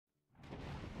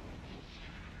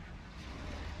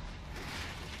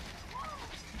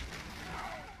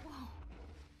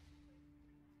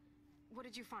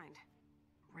did you find?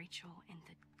 Rachel in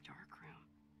the dark room.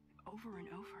 Over and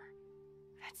over.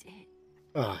 That's it.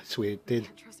 Ah, sweet. We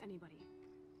can't trust anybody.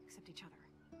 Except each other.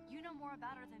 You know more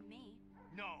about her than me.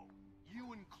 No.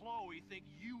 You and Chloe think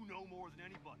you know more than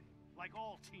anybody. Like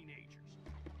all teenagers.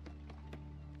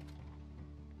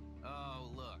 Oh,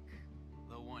 look.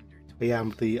 The Wonder Twins. But yeah,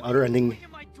 the other ending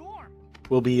In my dorm.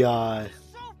 will be So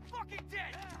fucking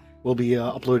dead.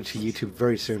 uploaded to YouTube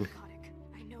very soon. Psychotic.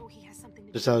 I know he has something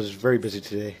to Just do I with was very busy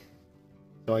today,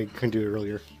 so I couldn't do it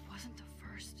earlier. He wasn't the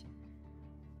first.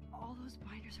 All those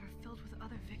binders are filled with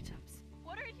other victims.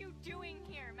 What are you doing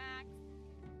here, Max?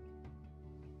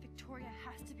 Victoria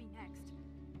has to be next.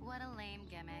 What a lame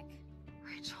gimmick.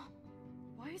 Rachel,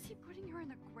 why is he putting her in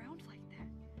the ground like that?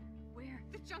 Where?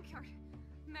 The junkyard.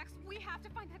 Max, we have to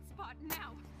find that spot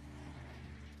now.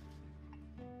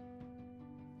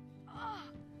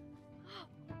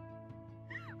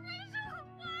 Rachel,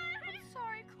 what? I'm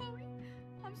sorry, Chloe.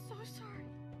 I'm so sorry.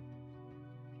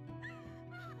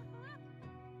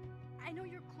 I know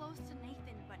you're close to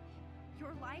Nathan, but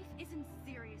your life is in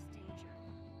serious danger.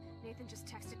 Nathan just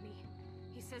texted me.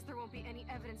 He says there won't be any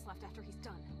evidence left after he's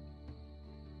done.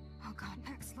 Oh god,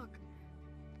 Max, look.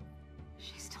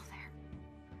 She's still there.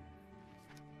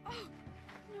 Oh,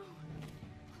 no.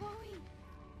 Chloe.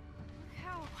 Look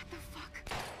how. What the fuck?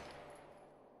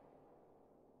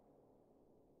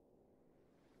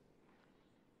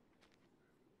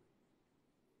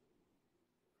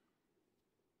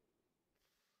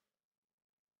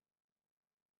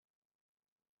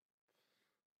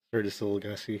 Sorry, just a little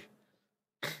gassy.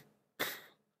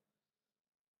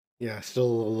 Yeah, still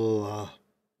a little,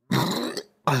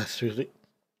 seriously.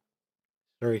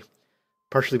 Sorry.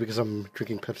 Partially because I'm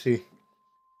drinking Pepsi.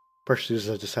 Partially because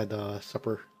I just had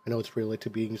supper. I know it's really late to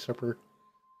be eating supper,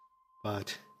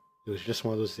 but it was just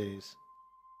one of those days.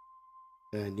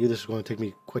 And I knew this was going to take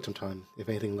me quite some time, if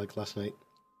anything like last night.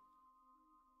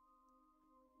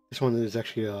 This one is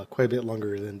actually quite a bit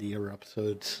longer than the other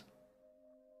episodes.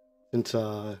 Since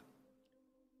the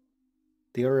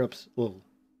other episodes, well,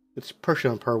 it's partially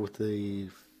on par with the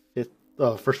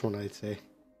first one, I'd say.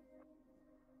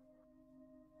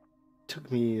 Took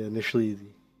me initially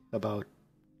about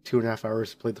 2.5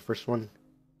 hours to play the first one,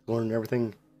 to learn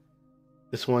everything.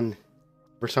 This one,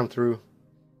 first time through,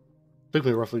 took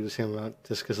me roughly the same amount,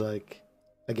 just because, like,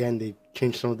 again, they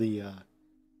changed some of the,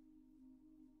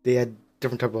 they had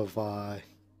different type of, well, I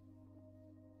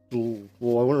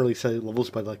wouldn't really say levels,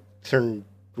 but, like, certain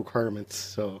requirements,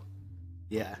 so,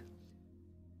 yeah.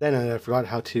 Then I forgot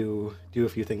how to do a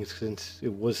few things, since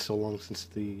it was so long since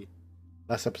the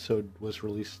last episode was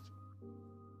released.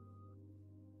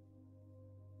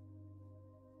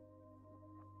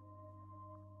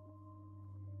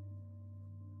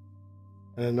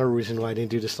 And another reason why I didn't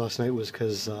do this last night was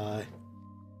because I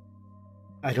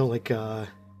don't like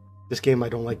this game. I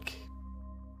don't like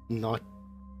not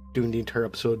doing the entire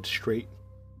episode straight,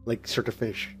 like start to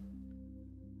finish.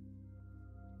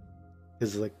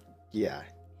 Because, like, yeah,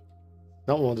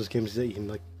 not one of those games that you can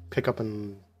like pick up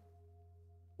and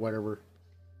whatever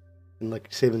and like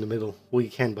save in the middle. Well, you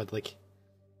can, but like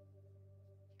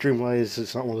stream-wise,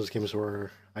 it's not one of those games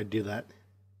where I do that.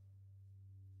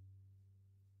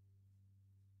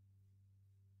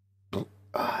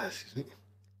 Excuse me.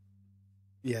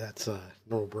 Yeah, that's a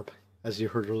normal burp. As you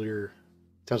heard earlier,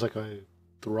 sounds like I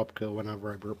throw up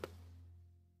whenever I burp.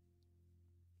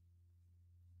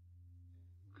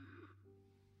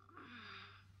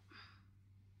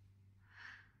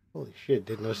 Holy shit,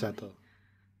 didn't notice that though.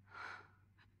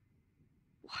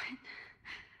 What?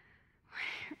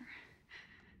 Where?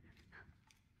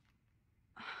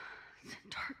 The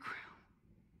dark room.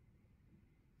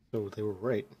 So they were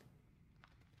right.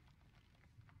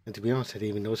 And to be honest, I didn't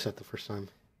even notice that the first time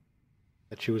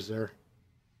that she was there.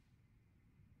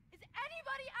 Is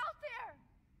anybody out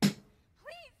there?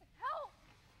 Please help.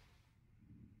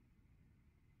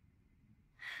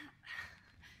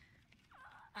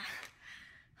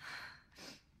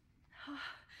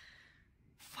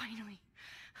 Finally,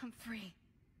 I'm free.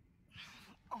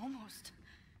 Almost.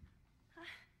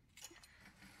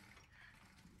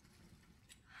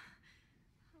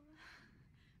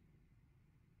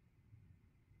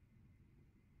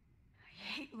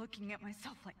 I hate looking at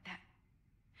myself like that.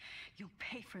 You'll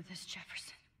pay for this,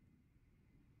 Jefferson.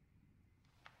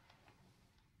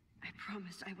 I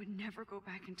promised I would never go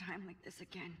back in time like this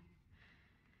again.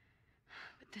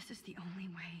 But this is the only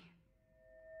way.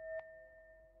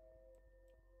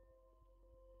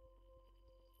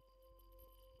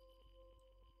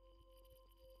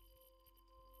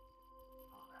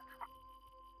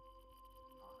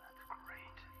 Oh, that's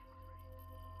great.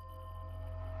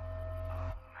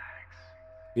 Oh, Max.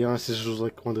 be honest, this was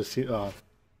like one of the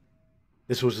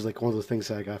this was like one of those things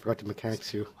that I forgot the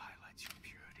mechanics to. Highlights your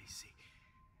purity. See,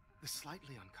 the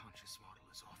slightly unconscious model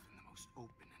is often the most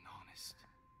open and honest.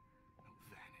 No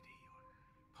vanity or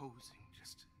posing,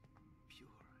 just pure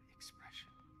expression.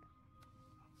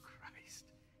 Oh, Christ.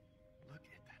 Look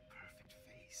at that perfect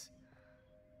face.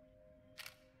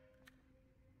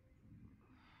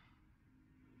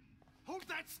 Hold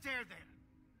that stare there!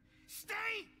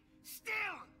 Stay still!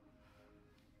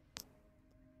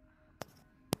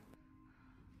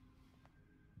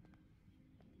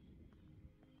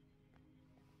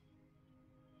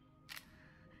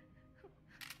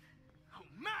 Oh,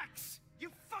 Max!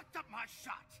 You fucked up my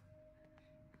shot!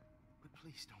 But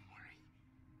please don't worry.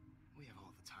 We have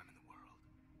all the time in the world.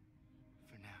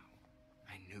 For now,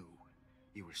 I knew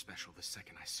you were special the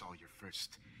second I saw your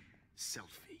first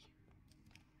selfie.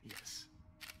 Yes,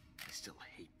 I still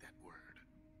hate that word.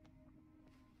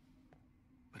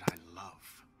 But I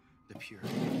love the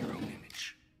purity of your own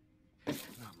image.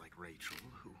 Not like Rachel,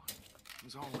 who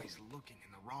was always looking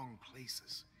in the wrong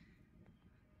places.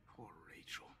 Poor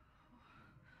Rachel.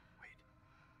 Wait.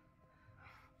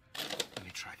 Let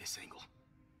me try this angle.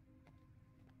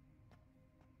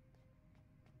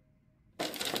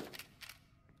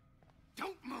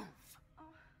 Don't move!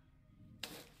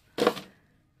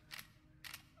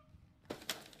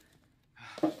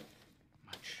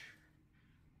 Much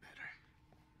better.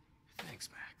 Thanks,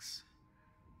 Max.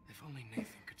 If only Nathan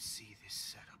could see this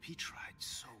setup. He tried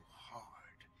so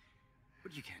hard.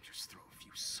 But you can't just throw a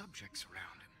few subjects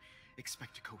around and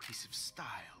expect a cohesive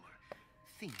style or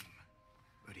theme.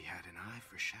 But he had an eye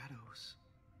for shadows,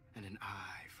 and an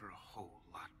eye for a whole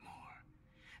lot more,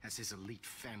 as his elite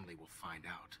family will find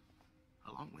out,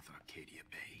 along with Arcadia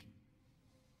Bay.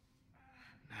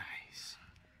 Nice.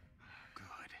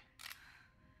 Good.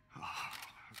 Oh,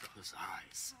 those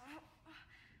eyes.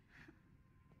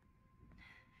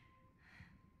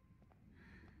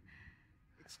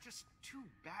 It's just too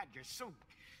bad you're so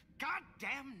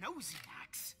goddamn nosy,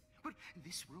 Max. But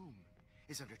this room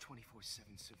is under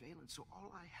 24/7 surveillance, so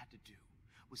all I had to do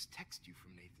was text you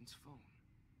from Nathan's phone.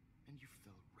 And you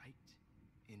fell right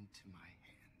into my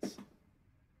hands.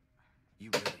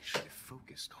 You really should have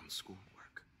focused on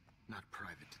schoolwork, not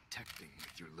private detecting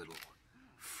with your little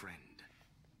friend.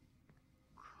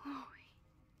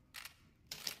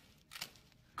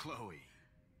 Chloe,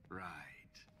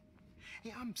 right.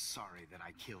 Yeah, I'm sorry that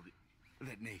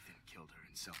that Nathan killed her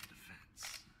in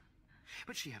self-defense.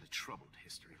 But she had a troubled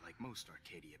history like most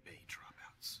Arcadia Bay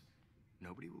dropouts.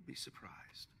 Nobody will be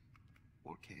surprised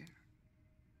or care.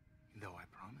 Though I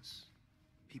promise,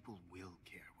 people will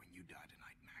care when you die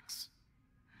tonight, Max.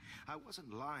 I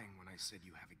wasn't lying when I said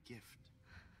you have a gift.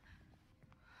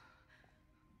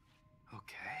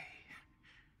 Okay.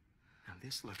 Now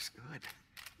this looks good.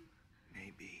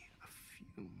 Maybe a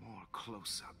few more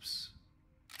close-ups.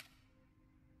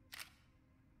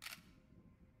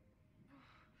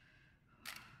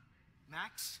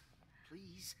 Max,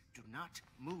 please do not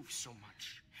move so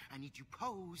much. I need you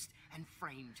posed and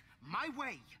framed my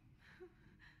way.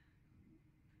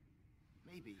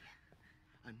 Maybe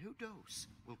a new dose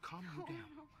will calm you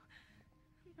down.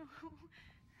 No.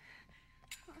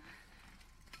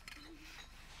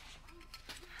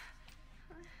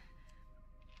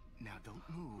 Now don't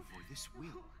move or this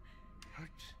will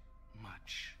hurt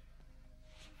much.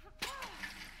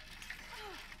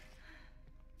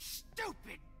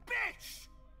 Stupid bitch!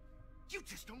 You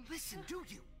just don't listen, do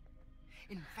you?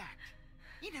 In fact,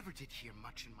 you never did hear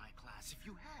much in my class. If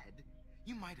you had,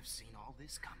 you might have seen all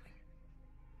this coming.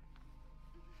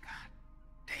 God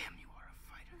damn, you are a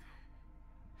fighter,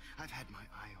 though. I've had my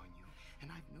eye on you,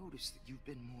 and I've noticed that you've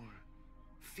been more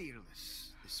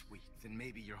fearless this week than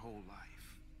maybe your whole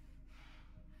life.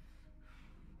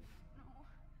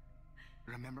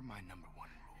 Remember my #1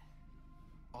 rule.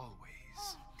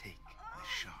 Always take the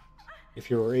shot. If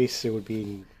you were ace, it would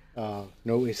be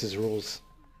no aces rules.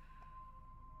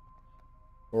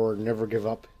 Or never give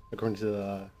up, according to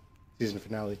the season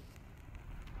finale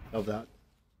of that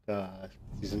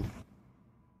season.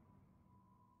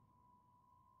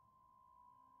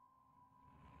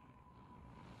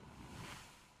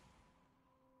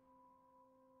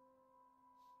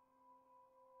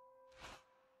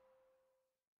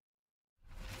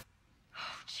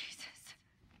 Oh, Jesus.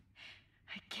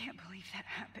 I can't believe that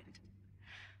happened.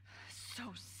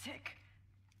 So sick.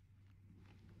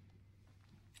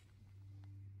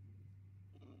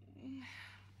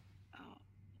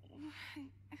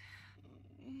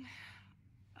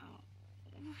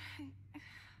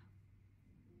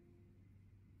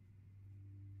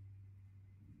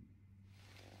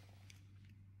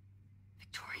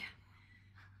 Victoria.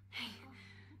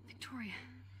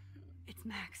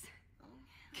 Max,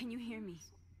 can you hear me?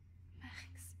 Max.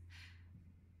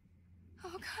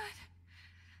 Oh God.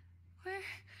 Where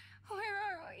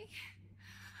are we?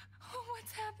 Oh,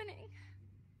 what's happening?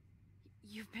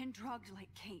 You've been drugged like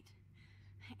Kate.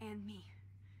 And me.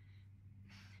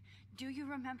 Do you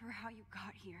remember how you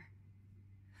got here?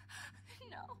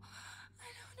 No, I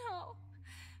don't know.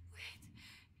 Wait,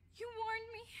 you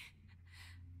warned me.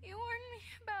 You warned me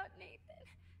about Nathan.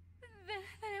 Then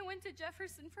I went to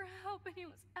Jefferson for help and he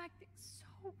was acting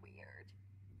so weird.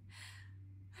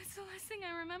 That's the last thing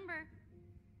I remember.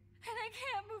 And I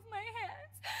can't move my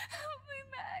hands. Help me,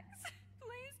 Max.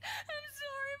 Please, I'm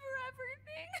sorry for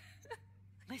everything.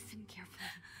 Listen carefully.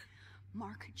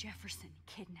 Mark Jefferson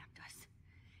kidnapped us.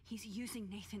 He's using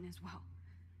Nathan as well.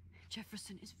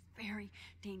 Jefferson is very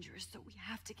dangerous, so we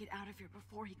have to get out of here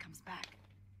before he comes back.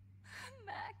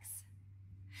 Max,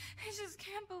 I just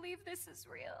can't believe this is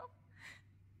real.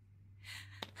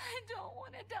 I don't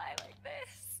want to die like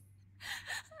this.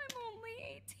 I'm only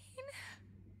 18.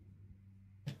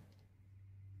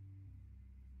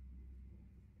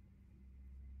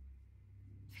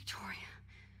 Victoria,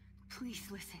 please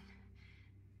listen.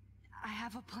 I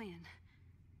have a plan.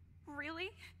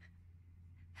 Really?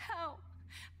 How?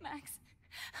 Max,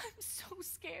 I'm so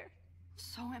scared.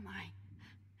 So am I.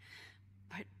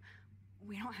 But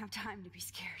we don't have time to be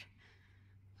scared.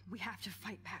 We have to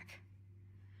fight back.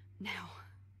 Now.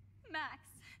 Max,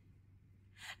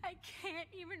 I can't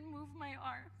even move my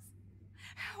arms.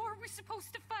 How are we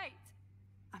supposed to fight?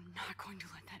 I'm not going to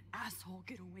let that asshole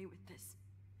get away with this.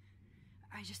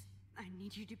 I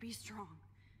need you to be strong.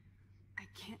 I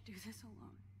can't do this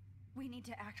alone. We need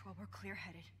to act while we're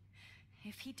clear-headed.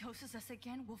 If he doses us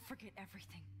again, we'll forget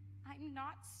everything. I'm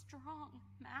not strong,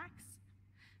 Max.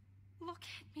 Look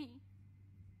at me.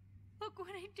 Look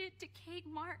what I did to Kate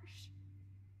Marsh.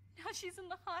 Now she's in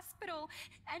the hospital,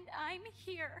 and I'm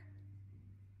here.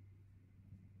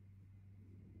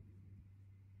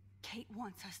 Kate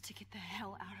wants us to get the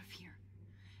hell out of here.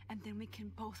 And then we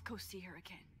can both go see her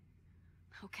again.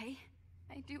 Okay?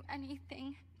 I'd do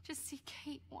anything to see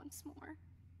Kate once more.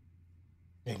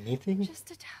 Anything? Just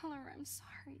to tell her I'm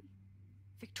sorry.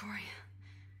 Victoria,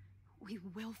 we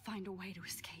will find a way to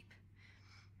escape.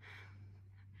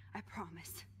 I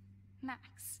promise.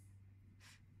 Max,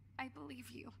 I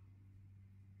believe you.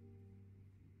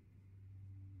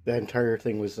 That entire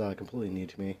thing was completely new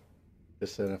to me.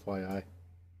 Just an FYI.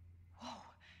 Whoa.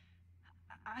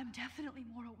 I'm definitely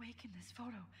more awake in this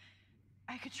photo.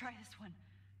 I could try this one.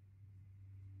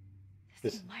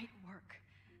 This might work.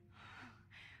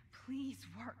 Please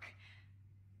work.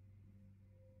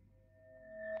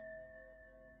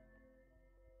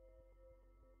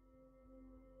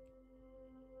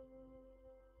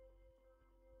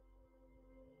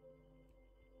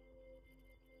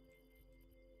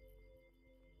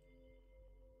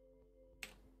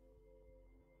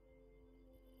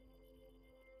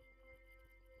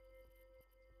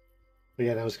 But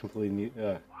yeah, that was completely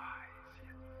new.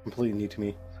 Completely new to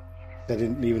me. I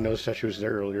didn't even notice that she was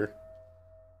there earlier.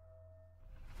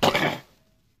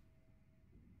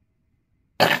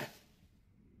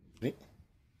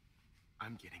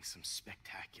 I'm getting some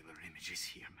spectacular images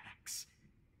here, Max.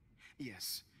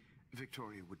 Yes,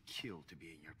 Victoria would kill to be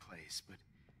in your place, but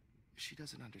she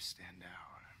doesn't understand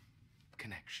our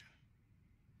connection.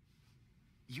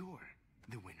 You're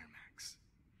the winner, Max.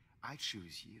 I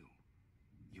choose you.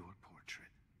 Your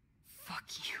portrait. Fuck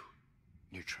you.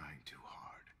 You're trying too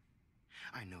hard.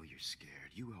 I know you're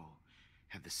scared. You all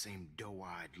have the same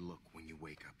doe-eyed look when you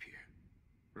wake up here.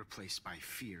 Replaced by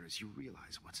fear as you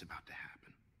realize what's about to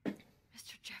happen.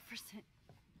 Mr. Jefferson,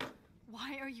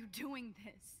 why are you doing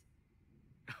this?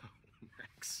 Oh,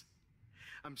 Max.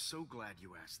 I'm so glad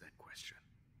you asked that question.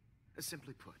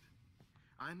 Simply put,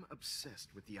 I'm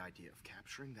obsessed with the idea of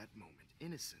capturing that moment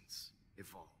innocence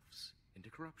evolves into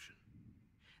corruption.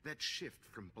 That shift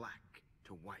from black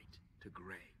to white to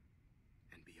gray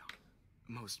and beyond.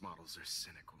 Most models are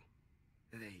cynical.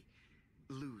 They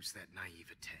lose that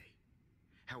naivete.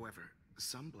 However,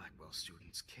 some Blackwell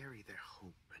students carry their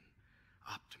hope and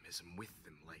optimism with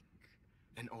them like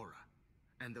an aura.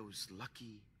 And those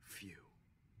lucky few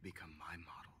become my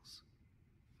models.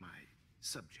 My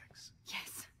subjects.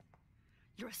 Yes.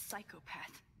 You're a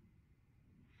psychopath.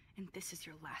 And this is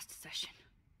your last session.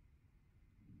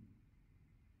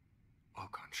 Au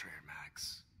contraire,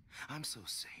 Max. I'm so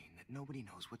sane that nobody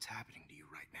knows what's happening to you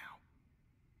right now.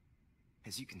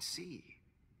 As you can see,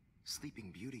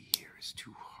 Sleeping Beauty here is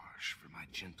too harsh for my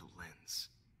gentle lens.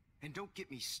 And don't get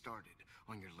me started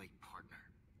on your late partner.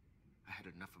 I had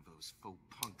enough of those faux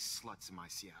punk sluts in my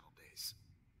Seattle days.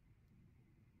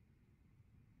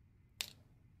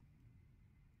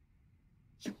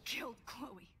 You killed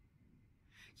Chloe.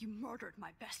 You murdered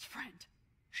my best friend.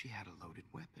 She had a loaded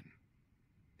weapon.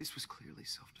 This was clearly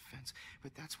self-defense,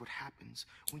 but that's what happens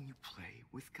when you play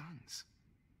with guns.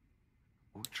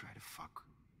 Or try to fuck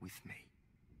with me.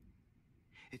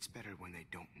 It's better when they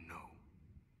don't know.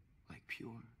 Like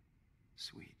pure,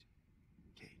 sweet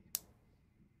Kate.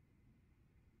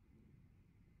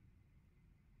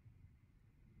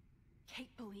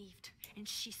 Kate believed, and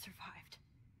she survived.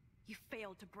 You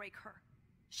failed to break her.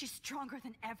 She's stronger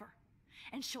than ever,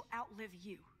 and she'll outlive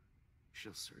you.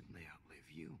 She'll certainly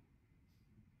outlive you.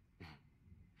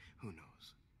 Who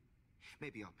knows?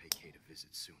 Maybe I'll pay Kate a visit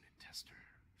soon and test her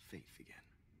faith again.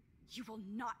 You will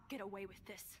not get away with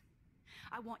this.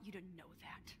 I want you to know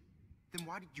that. Then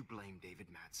why did you blame David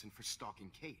Madsen for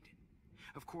stalking Kate?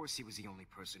 Of course he was the only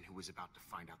person who was about to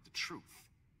find out the truth.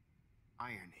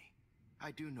 Irony.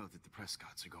 I do know that the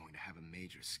Prescotts are going to have a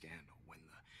major scandal when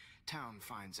the town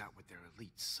finds out what their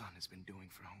elite son has been doing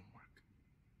for homework.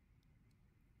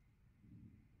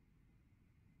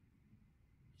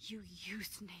 You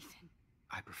used Nathan.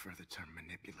 I prefer the term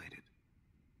manipulated.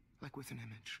 Like with an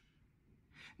image.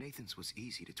 Nathan's was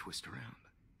easy to twist around.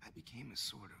 I became a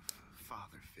sort of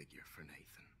father figure for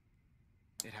Nathan.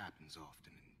 It happens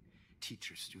often in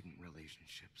teacher-student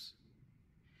relationships.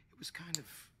 It was kind of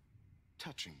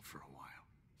touching for a while.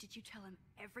 Did you tell him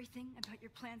everything about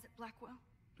your plans at Blackwell?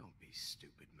 Don't be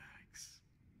stupid, Max.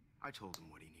 I told him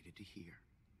what he needed to hear.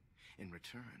 In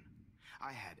return,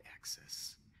 I had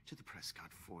access to the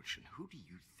Prescott fortune. Who do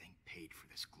you think paid for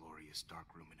this glorious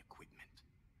darkroom and equipment?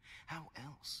 How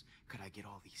else could I get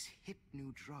all these hip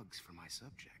new drugs for my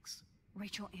subjects?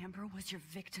 Rachel Amber was your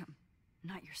victim,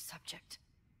 not your subject.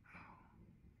 Oh.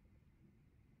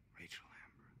 Rachel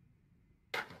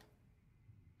Amber.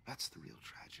 That's the real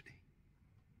tragedy.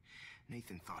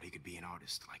 Nathan thought he could be an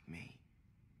artist like me.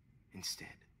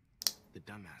 Instead, the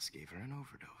dumbass gave her an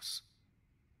overdose.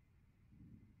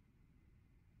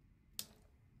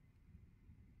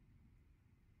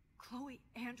 Chloe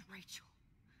and Rachel.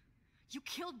 You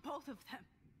killed both of them.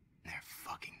 They're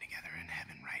fucking together in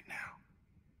heaven right now.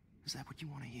 Is that what you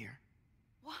want to hear?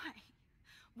 Why?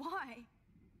 Why?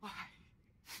 Why?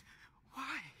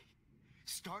 Why?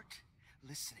 Start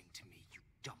listening to me, you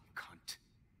dumb cunt.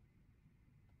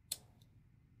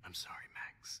 I'm sorry,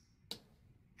 Max.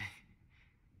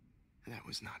 That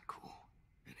was not cool.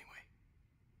 Anyway.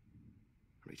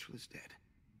 Rachel is dead.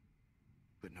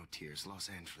 But no tears. Los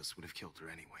Angeles would have killed her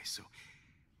anyway, so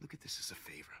look at this as a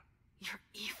favor. You're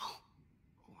evil.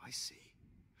 Oh, I see.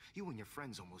 You and your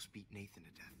friends almost beat Nathan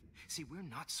to death. See, we're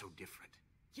not so different.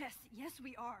 Yes,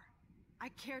 we are. I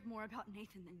cared more about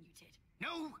Nathan than you did.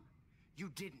 No, you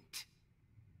didn't.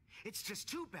 It's just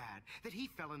too bad that he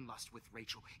fell in lust with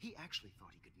Rachel. He actually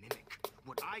thought he could mimic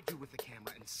what I do with the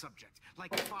camera and subject,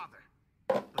 like father,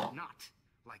 but not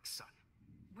like son.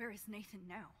 Where is Nathan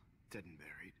now? Dead and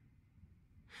buried.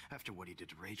 After what he did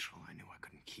to Rachel, I knew I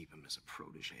couldn't keep him as a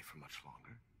protege for much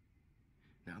longer.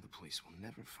 Now the police will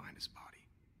never find his body.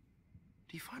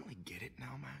 Do you finally get it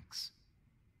now, Max?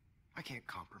 I can't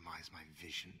compromise my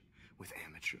vision with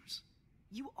amateurs.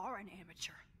 You are an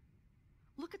amateur.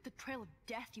 Look at the trail of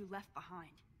death you left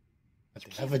behind. But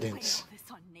You the can't blame evidence. all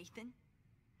this on Nathan.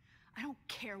 I don't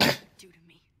care what you do to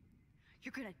me.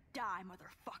 You're gonna die,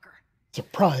 motherfucker.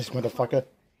 Surprise, motherfucker.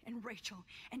 And Rachel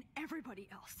and everybody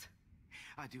else.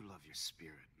 I do love your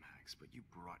spirit, Max, but you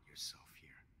brought yourself here.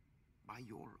 By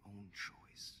your own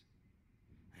choice.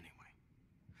 Anyway,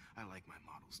 I like my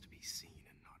models to be seen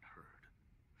and not heard.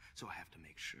 So I have to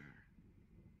make sure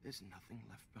there's nothing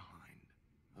left behind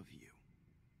of you.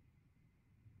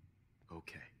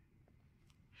 Okay.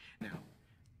 Now,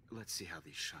 let's see how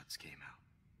these shots came out.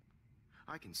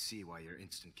 I can see why your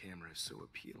instant camera is so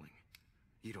appealing.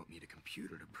 You don't need a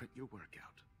computer to print your work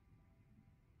out.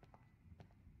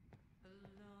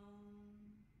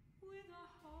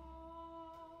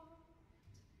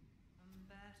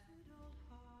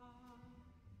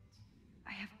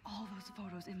 I have all those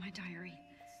photos in my diary.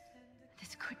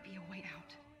 This could be a way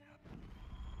out.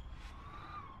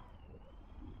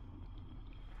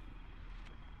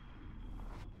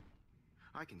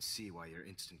 I can see why your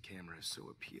instant camera is so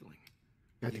appealing.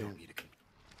 Okay. You don't need a computer.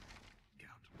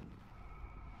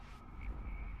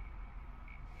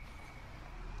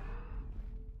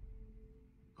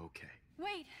 Okay.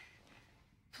 Wait!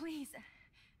 Please,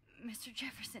 Mr.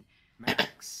 Jefferson.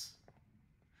 Max,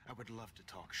 I would love to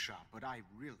talk shop, but I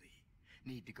really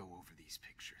need to go over these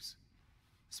pictures.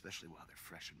 Especially while they're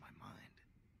fresh in my mind.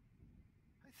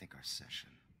 I think our session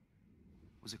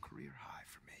was a career high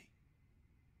for me.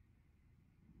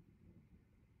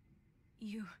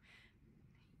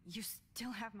 You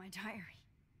still have my diary.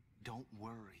 Don't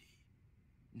worry.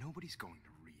 Nobody's going to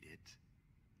read it.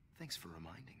 Thanks for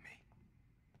reminding me.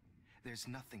 There's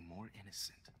nothing more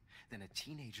innocent than a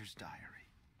teenager's diary.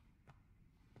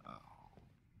 Oh,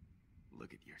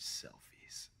 look at your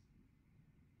selfies.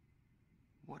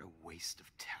 What a waste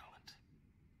of talent.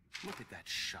 Look at that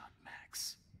shot,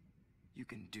 Max. You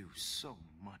can do so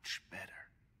much better.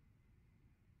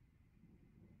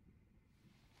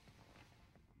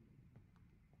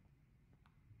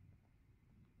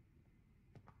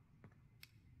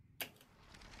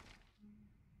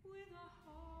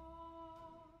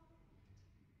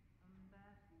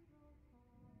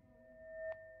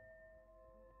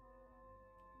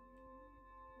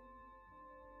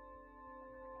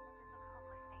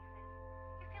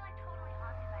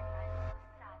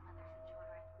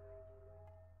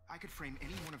 I could frame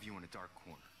any one of you in a dark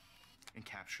corner and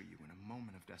capture you in a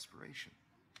moment of desperation.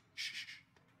 Shh.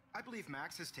 I believe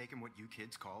Max has taken what you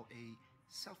kids call a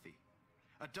selfie.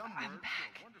 A dumb I'm word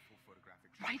back. for a wonderful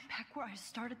photographic Right back where I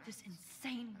started this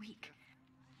insane week.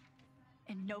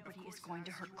 And nobody is going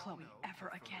to hurt Chloe ever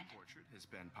again. Portrait has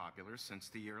been popular since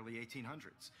the early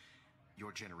 1800s.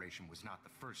 Your generation was not the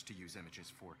first to use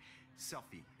images for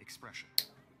selfie expression.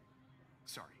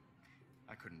 Sorry,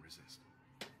 I couldn't resist.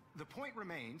 The point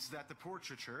remains that the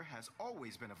portraiture has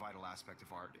always been a vital aspect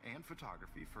of art and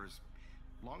photography for as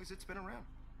long as it's been around.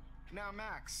 Now,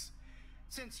 Max,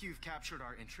 since you've captured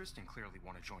our interest and clearly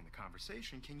want to join the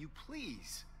conversation, can you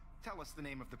please tell us the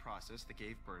name of the process that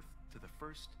gave birth to the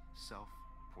first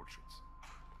self-portraits?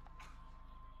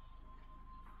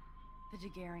 The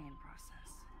Daguerrean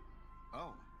process.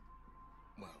 Oh,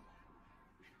 well,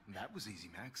 that was easy,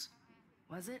 Max.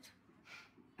 Was it?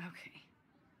 Okay.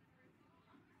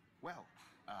 Well,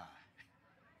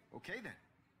 okay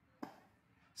then.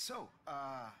 So,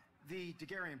 the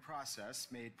Daguerrean process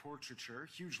made portraiture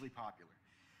hugely popular,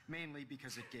 mainly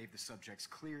because it gave the subjects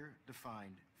clear,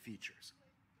 defined features.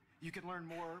 You can learn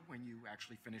more when you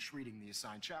actually finish reading the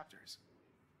assigned chapters.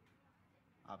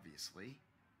 Obviously,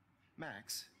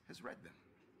 Max has read them.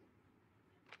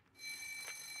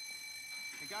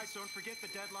 And guys, don't forget the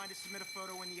deadline to submit a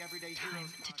photo in the Everyday Time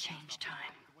Heroes to change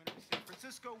time. San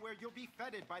Francisco, where you'll be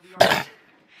feted by the artist.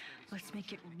 Let's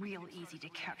make it real easy to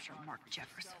capture Mark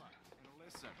Jefferson. And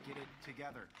Alyssa, get it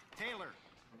together. Taylor,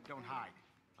 don't hide.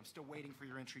 I'm still waiting for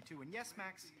your entry too. And yes,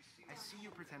 Max, I see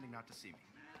you pretending not to see me.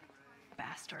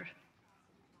 Bastard.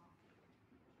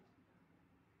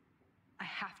 I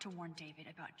have to warn David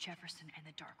about Jefferson and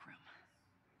the dark room.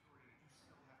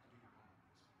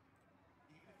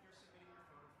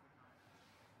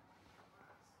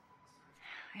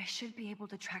 I should be able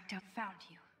to track down found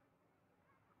you.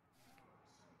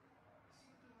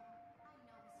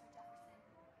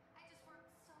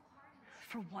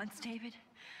 For once, David,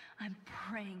 I'm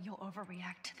praying you'll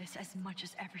overreact to this as much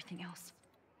as everything else.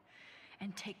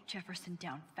 And take Jefferson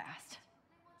down fast.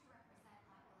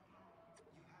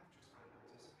 You have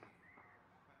just been participating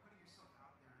by putting yourself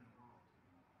out there in the world.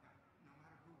 Now, no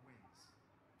matter who wins,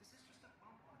 this is just a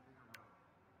bump on a bigger road.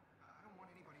 I don't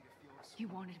want anybody to feel You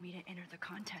wanted me to enter the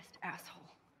contest, asshole.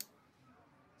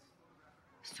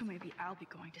 So maybe I'll be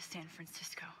going to San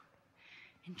Francisco.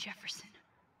 And Jefferson,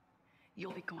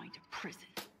 you'll be going to prison.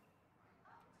 The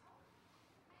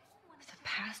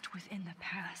past within the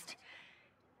past.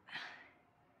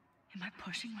 Am I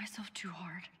pushing myself too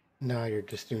hard? No, you're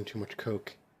just doing too much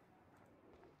coke.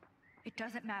 It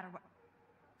doesn't matter what...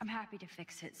 I'm happy to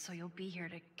fix it, so you'll be here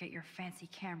to get your fancy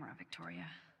camera, Victoria.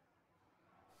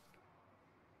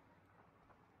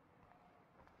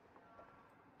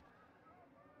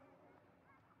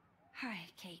 Hi,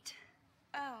 Kate.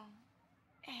 Oh,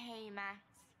 hey, Max.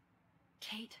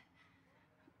 Kate,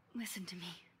 listen to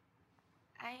me.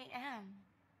 I am.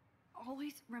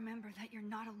 Always remember that you're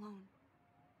not alone.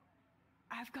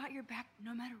 I've got your back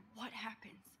no matter what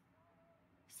happens.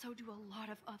 So do a lot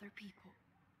of other people.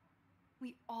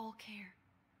 We all care.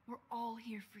 We're all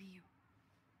here for you.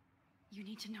 You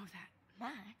need to know that.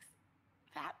 Max,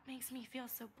 that makes me feel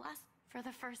so blessed for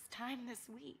the first time this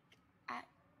week.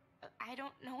 I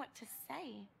don't know what to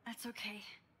say. That's okay.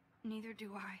 Neither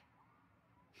do I.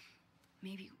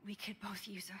 Maybe we could both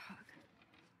use a hug.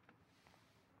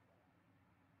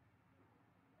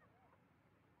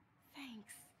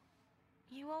 Thanks.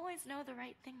 You always know the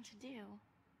right thing to do.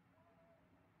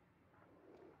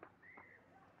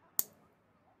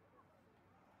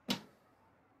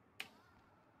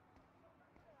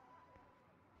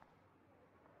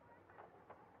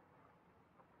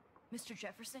 Mr.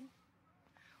 Jefferson?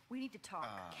 We need to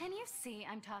talk. Can you see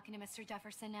I'm talking to Mr.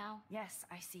 Jefferson now? Yes,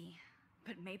 I see.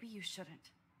 But maybe you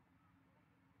shouldn't.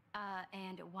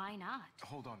 And why not?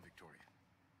 Hold on, Victoria.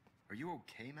 Are you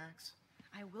okay, Max?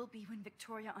 I will be when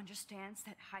Victoria understands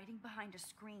that hiding behind a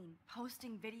screen,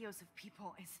 posting videos of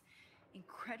people is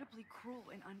incredibly cruel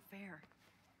and unfair.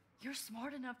 You're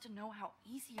smart enough to know how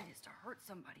easy it is to hurt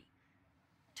somebody,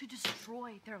 to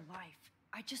destroy their life.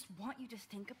 I just want you to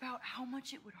think about how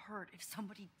much it would hurt if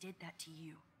somebody did that to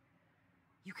you.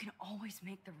 You can always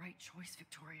make the right choice,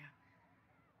 Victoria.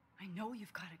 I know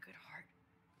you've got a good heart.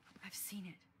 I've seen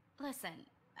it. Listen,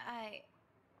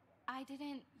 I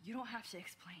didn't... You don't have to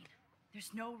explain.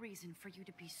 There's no reason for you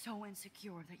to be so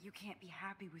insecure that you can't be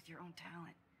happy with your own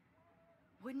talent.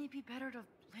 Wouldn't it be better to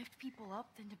lift people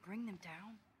up than to bring them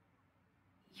down?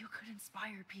 You could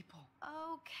inspire people.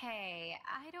 Okay,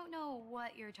 I don't know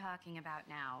what you're talking about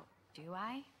now. Do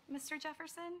I, Mr.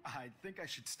 Jefferson? I think I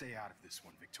should stay out of this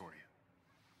one, Victoria.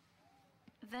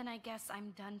 Then I guess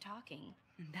I'm done talking.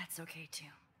 And that's okay, too.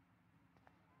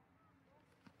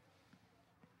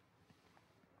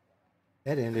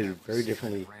 That ended very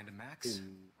differently Random Max?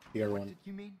 in the other What one. did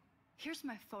you mean? Here's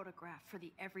my photograph for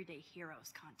the Everyday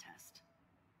Heroes contest.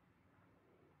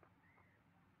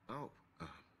 Oh,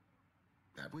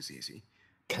 that was easy.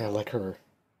 Kind of like her.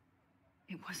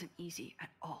 It wasn't easy at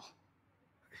all.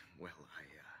 Well,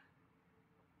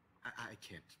 I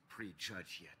can't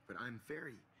prejudge yet, but I'm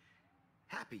very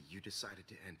happy you decided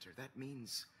to enter. That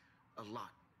means a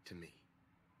lot to me.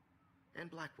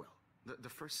 And Blackwell. The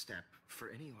first step for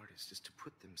any artist is to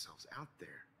put themselves out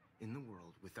there in the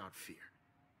world without fear.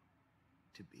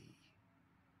 To be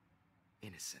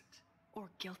innocent. Or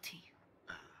guilty.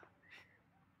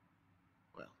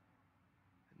 Well,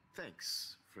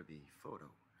 thanks for the photo,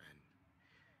 and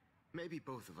maybe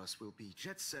both of us will be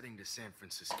jet-setting to San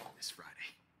Francisco this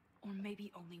Friday. Or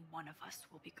maybe only one of us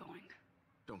will be going.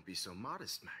 Don't be so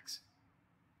modest, Max.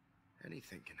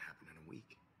 Anything can happen in a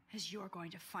week. As you're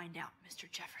going to find out, Mr.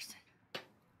 Jefferson.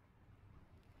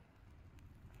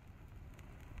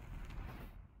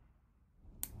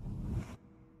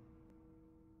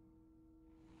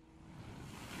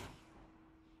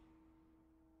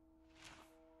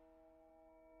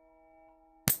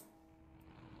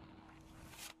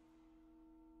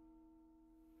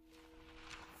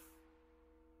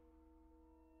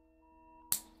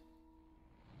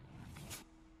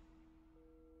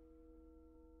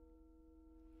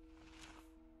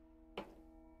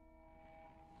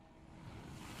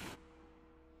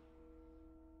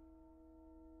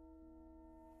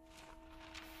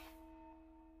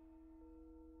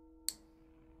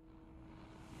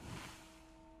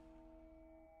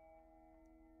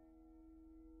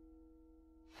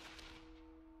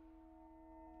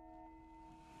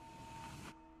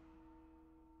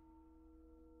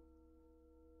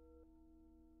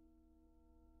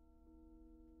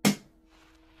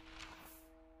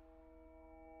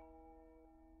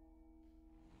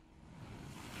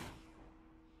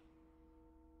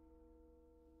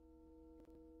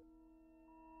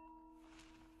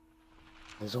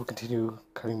 As I'll continue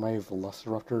cutting my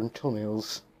velociraptor and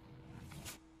toenails.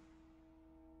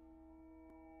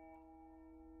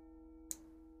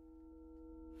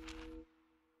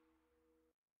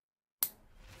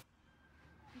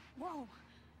 Whoa!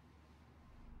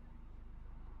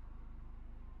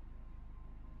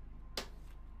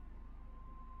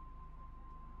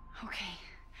 Okay.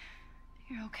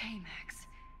 You're okay, Max.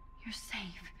 You're safe.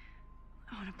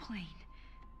 On a plane.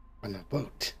 On a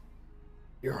boat.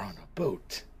 You're on a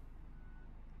boat.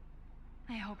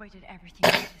 I hope I did everything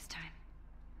right this time.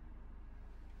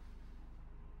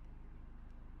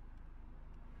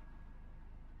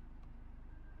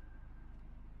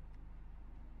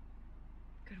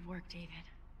 Good work, David.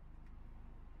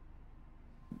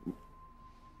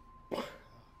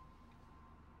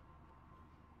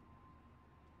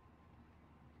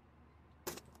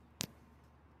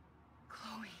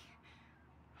 Chloe.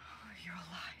 Oh, you're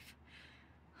alive.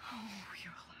 Oh,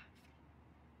 you're alive.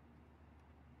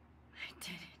 I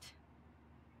did it.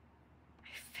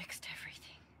 I fixed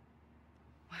everything.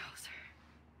 Wowzer.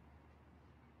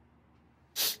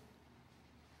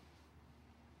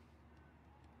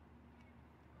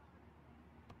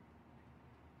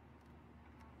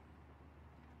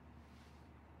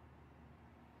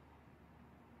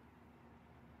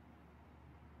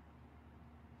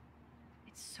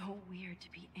 It's so weird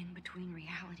to be in between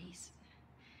realities.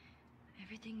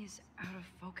 Everything is out of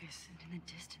focus and in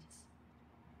the distance.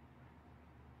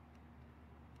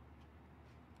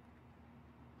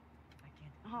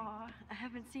 Aw, I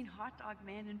haven't seen Hot Dog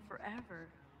Man in forever.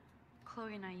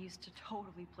 Chloe and I used to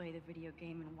totally play the video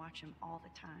game and watch him all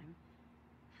the time.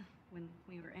 When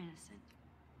we were innocent.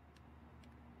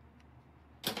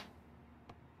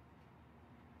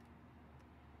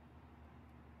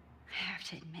 I have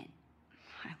to admit,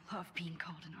 I love being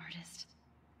called an artist.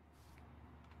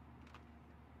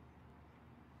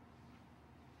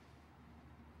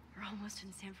 We're almost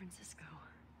in San Francisco.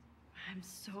 I'm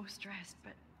so stressed,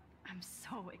 but I'm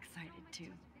so excited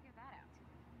too.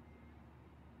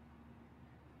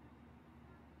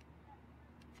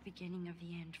 The beginning of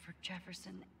the end for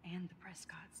Jefferson and the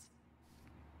Prescotts.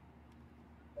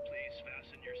 Please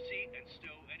fasten your seat and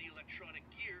stow any electronic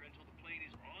gear until the plane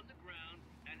is on the ground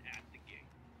and at the gate.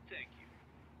 Thank you.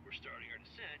 We're starting our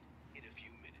descent in a few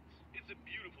minutes. It's a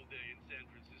beautiful day in San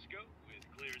Francisco with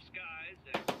clear skies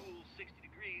and cool 60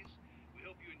 degrees. We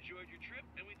hope you enjoyed your trip,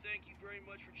 and we thank you very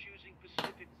much for choosing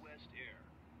Pacific West Air.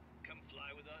 Come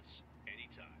fly with us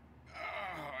anytime.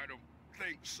 I don't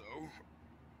think so.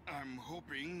 I'm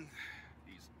hoping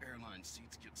these airline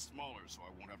seats get smaller so I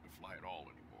won't have to fly at all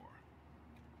anymore.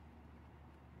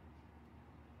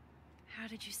 How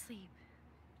did you sleep?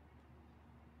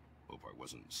 Hope I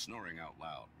wasn't snoring out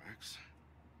loud, Max.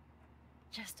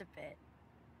 Just a bit.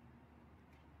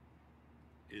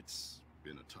 It's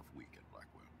been a tough week at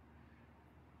Blackwell.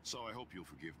 So I hope you'll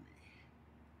forgive me.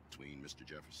 Between Mr.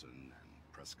 Jefferson and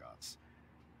Prescott's,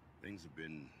 things have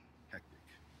been hectic,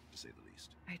 to say the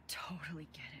least. I totally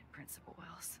get it, Principal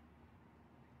Wells.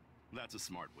 That's a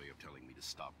smart way of telling me to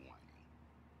stop whining.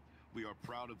 We are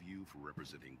proud of you for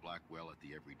representing Blackwell at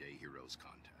the Everyday Heroes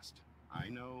contest. I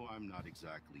know I'm not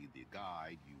exactly the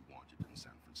guide you wanted in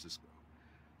San Francisco,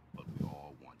 but we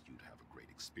all want you to have a great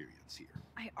experience here.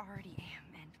 I already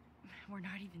am, and we're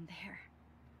not even there.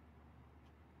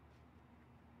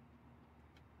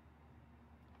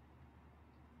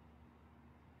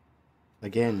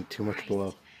 Again, too much Christ.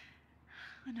 below.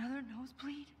 Another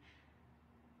nosebleed?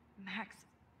 Max,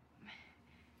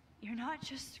 you're not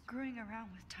just screwing around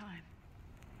with time.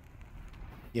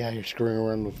 Yeah, you're screwing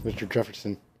around with Mr.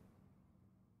 Jefferson.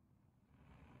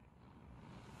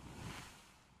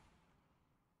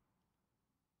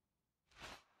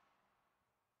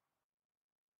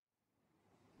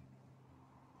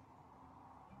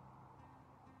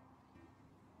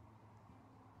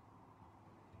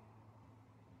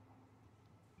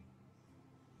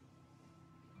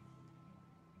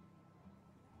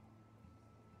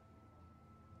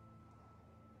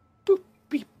 Boop,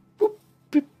 beep, boop,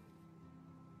 beep.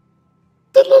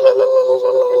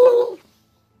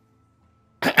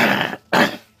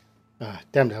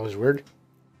 Damn, that was weird.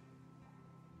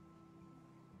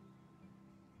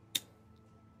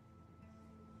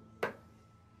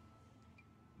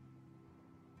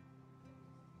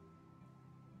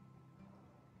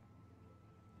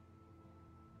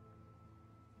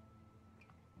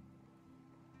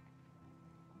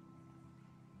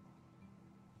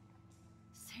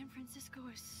 San Francisco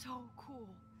is so cool.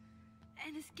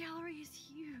 And this gallery is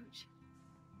huge.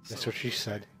 That's what she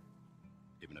said.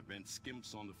 If an event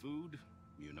skimps on the food,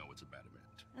 you know it's a bad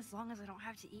event. As long as I don't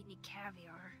have to eat any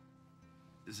caviar.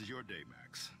 This is your day,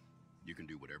 Max. You can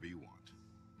do whatever you want.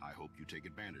 I hope you take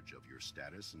advantage of your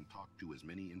status and talk to as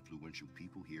many influential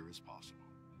people here as possible.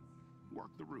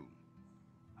 Work the room.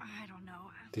 I don't know.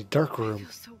 The dark I room.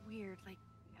 feel so weird, like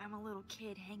I'm a little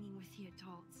kid hanging with the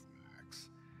adults. Max,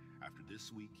 after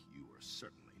this week, you are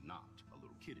certainly not a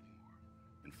little kid anymore.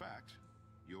 In fact,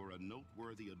 you're a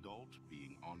noteworthy adult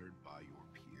being honored by your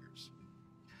peers.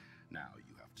 Now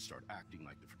you have to start acting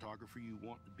like the photographer you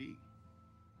want to be.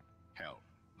 Hell,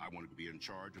 I wanted to be in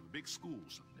charge of a big school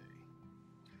someday.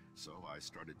 So I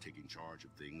started taking charge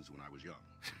of things when I was young.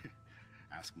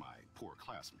 Ask my poor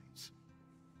classmates.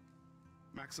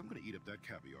 Max, I'm gonna eat up that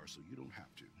caviar so you don't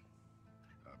have to.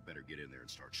 Better get in there and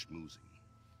start schmoozing.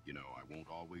 You know, I won't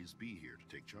always be here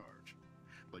to take charge.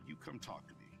 But you come talk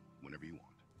to me whenever you want.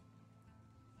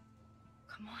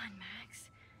 Come on, Max.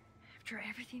 After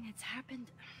everything that's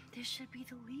happened, this should be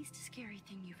the least scary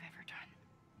thing you've ever done.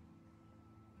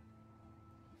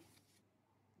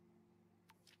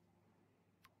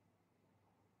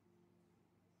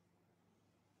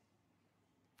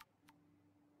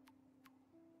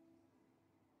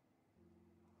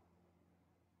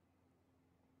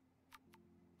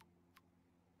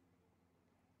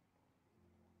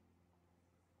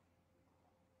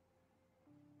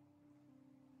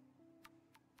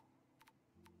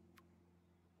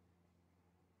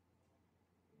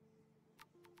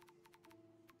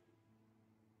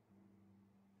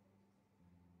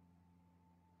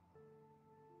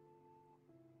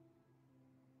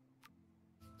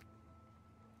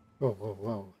 Whoa, whoa,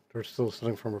 whoa. They're still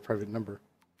stealing from a private number.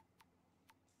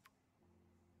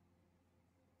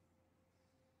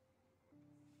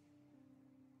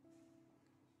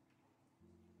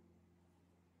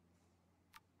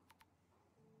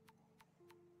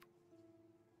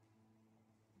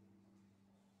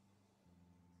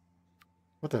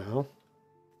 What the hell?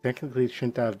 Technically, it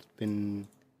shouldn't have been.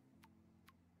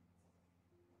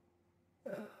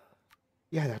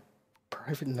 Yeah, that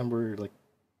private number, like,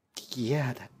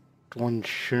 yeah, that one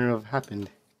shouldn't have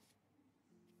happened.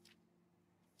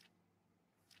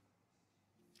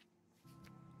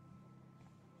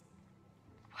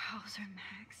 Wowzer,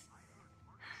 Max.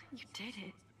 You did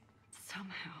it.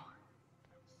 Somehow.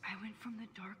 I went from the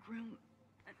dark room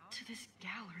to this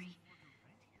gallery.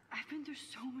 I've been through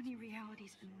so many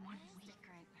realities in 1 week.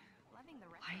 Loving the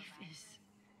Life is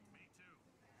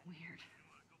weird.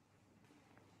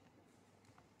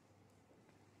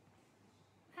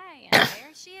 Hey, and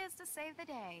there she is to save the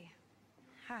day.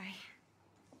 Hi.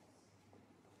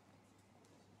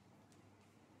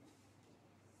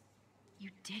 You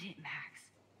did it,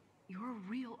 Max. You're a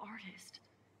real artist.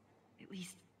 At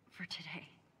least for today.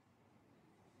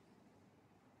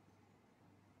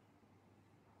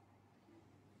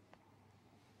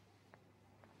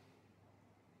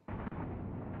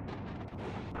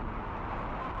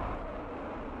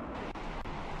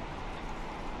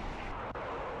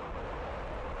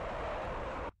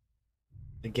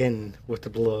 Again, with the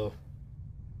blow.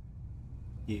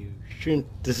 You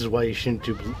shouldn't. This is why you shouldn't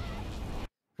do.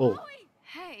 Oh.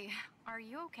 Hey, are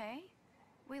you okay?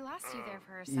 We lost you there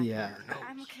for a second. Yeah.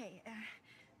 I'm okay.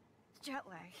 Jet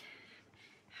lag.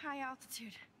 High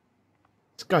altitude.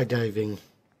 Skydiving.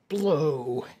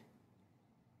 Blow.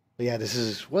 But yeah, this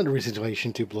is one of the reasons why you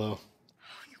shouldn't do blow.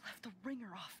 Oh, you left the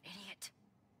ringer off, idiot.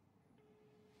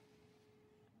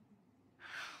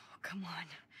 Oh, come on.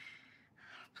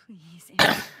 Please answer.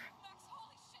 Max,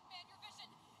 holy shit, man, your vision.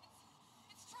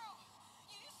 It's true.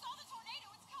 You saw the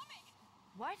tornado. It's coming.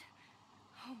 What?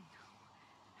 Oh no.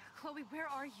 Chloe,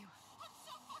 where are you? I'm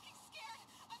so fucking scared.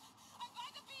 I'm by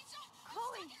the beach. I'm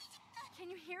Chloe, stuck in the dark. can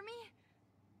you hear me?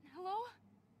 Hello?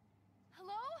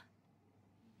 Hello?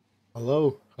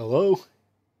 Hello? Hello?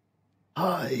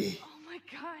 Hi. Oh my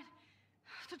god.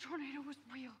 The tornado was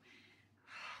real.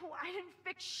 Oh, I didn't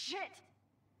fix shit.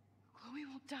 Chloe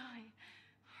will die.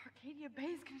 Arcadia Bay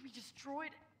is gonna be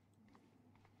destroyed.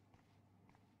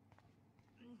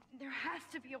 There has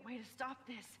to be a way to stop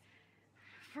this.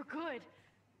 For good.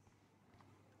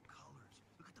 Colors.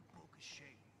 Look at the bokeh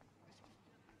shape.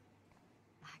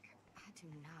 I do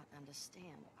not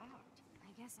understand art.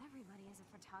 I guess everybody is a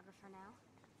photographer now.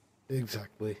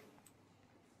 Exactly.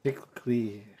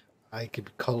 Technically, I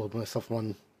could call myself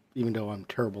one, even though I'm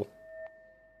terrible.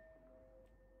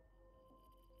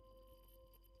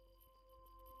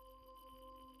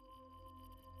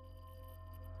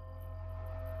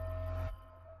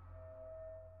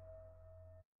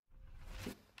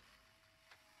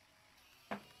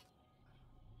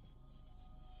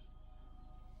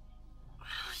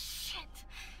 Oh shit.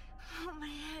 Oh, my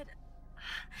head.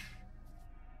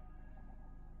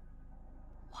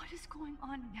 What is going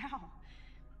on now?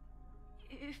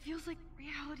 It feels like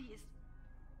reality is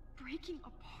breaking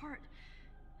apart.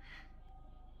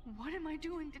 What am I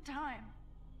doing to time?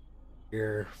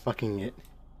 You're fucking it.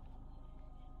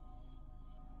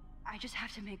 I just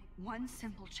have to make one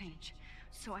simple change,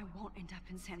 so I won't end up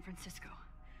in San Francisco.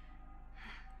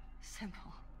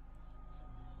 Simple.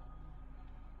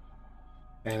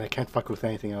 And I can't fuck with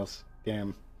anything else.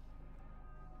 Damn.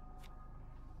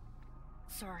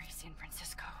 Sorry, San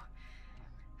Francisco.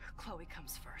 Chloe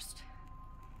comes first.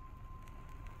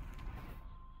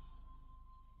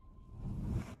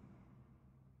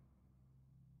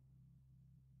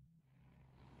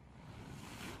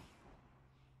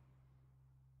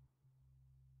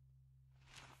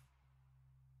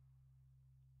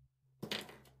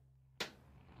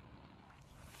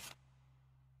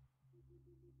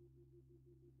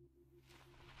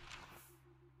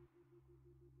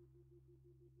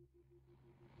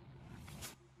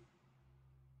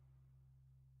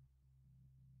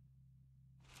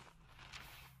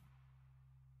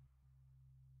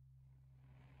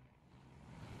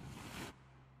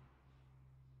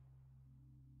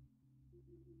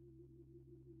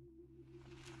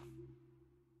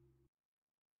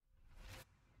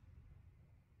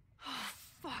 Oh,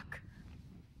 fuck.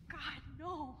 God,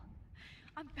 no.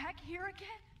 I'm back here again?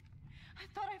 I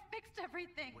thought I fixed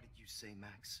everything. What did you say,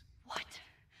 Max? What?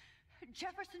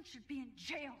 Jefferson should be in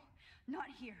jail, not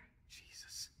here.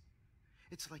 Jesus.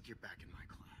 It's like you're back in my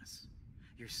class.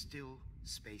 You're still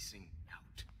spacing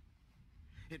out.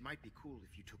 It might be cool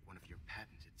if you took one of your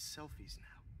patented selfies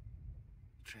now.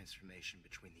 Transformation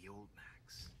between the old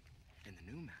Max and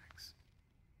the new Max.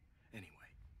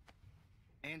 Anyway,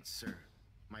 answer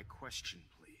my question,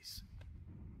 please.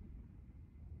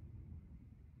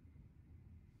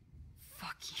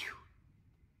 Fuck you.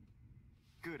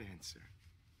 Good answer.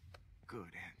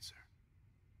 Good answer.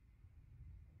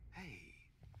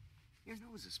 Your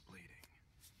nose is bleeding.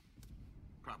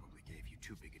 Probably gave you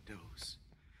too big a dose.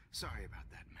 Sorry about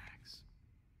that, Max.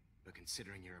 But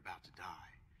considering you're about to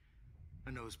die,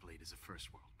 a nosebleed is a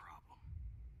first world problem.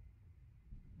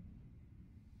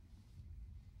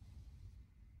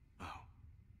 Oh.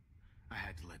 I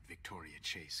had to let Victoria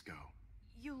Chase go.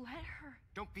 You let her?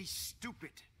 Don't be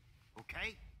stupid,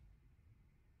 okay?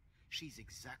 She's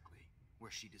exactly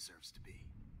where she deserves to be.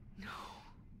 No.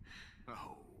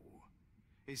 Oh,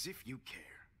 as if you care.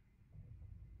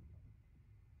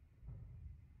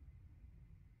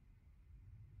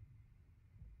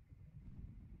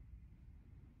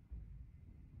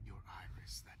 Your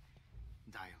iris, that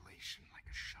dilation like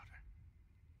a shutter.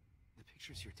 The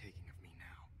pictures you're taking of me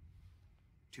now.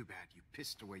 Too bad you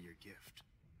pissed away your gift.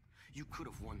 You could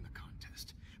have won the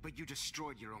contest, but you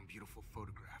destroyed your own beautiful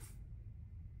photograph.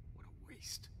 What a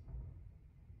waste.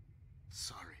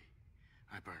 Sorry,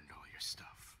 I burned all your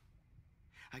stuff.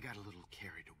 I got a little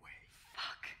carried away.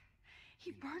 Fuck.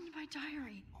 He burned my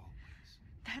diary. Always.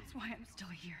 That's why I'm still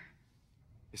here.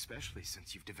 Especially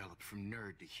since you've developed from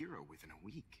nerd to hero within a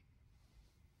week.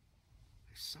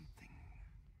 There's something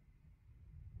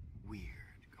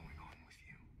weird going on with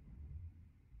you.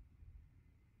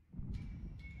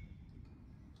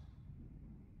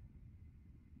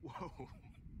 Whoa.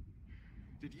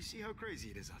 Did you see how crazy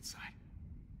it is outside?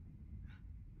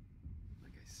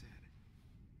 Like I said,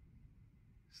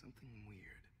 something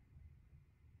weird.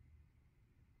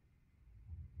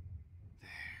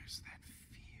 There's that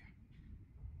fear.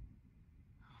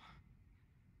 Oh,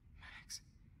 Max,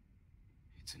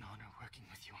 it's an honor working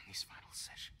with you on these final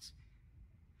sessions.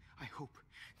 I hope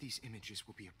these images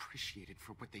will be appreciated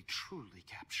for what they truly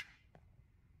capture.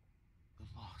 The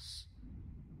loss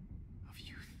of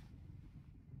youth.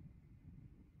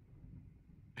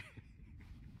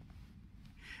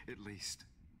 At least,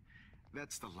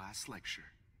 that's the last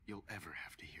lecture you'll ever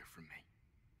have to hear from me.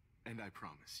 And I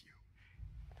promise you,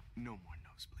 no more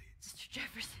nosebleeds. Mr.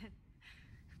 Jefferson,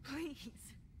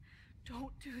 please,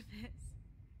 don't do this.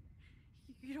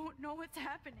 You don't know what's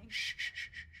happening. Shh, shh, shh,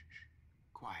 shh, shh.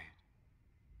 Quiet.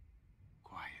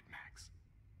 Quiet, Max.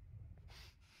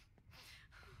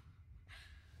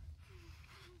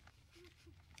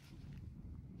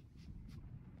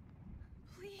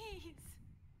 Please,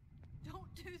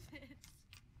 don't do this.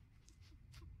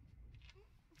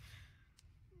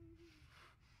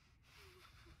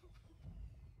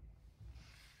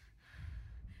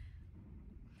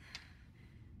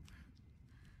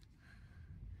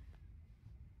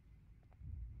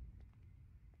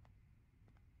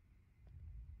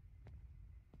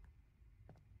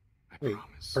 I Wait,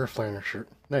 promise. butterfly on her shirt.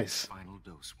 Nice. Final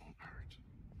dose won't hurt.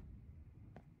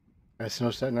 I just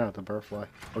noticed that now, the butterfly.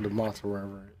 Or the moth or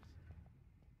wherever it is.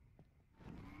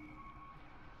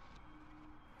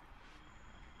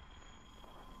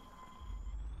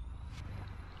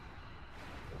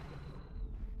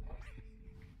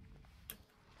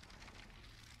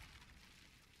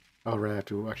 I'll really have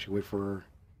to actually wait for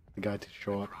the guy to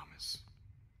show I up. promise.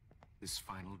 This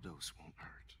final dose won't hurt.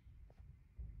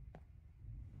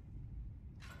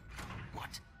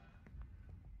 What?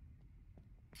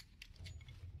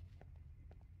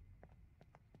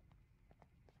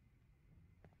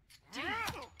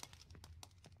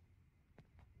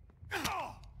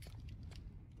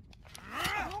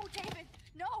 No, David,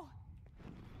 no!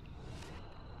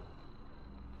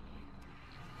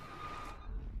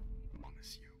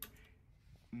 Promise you.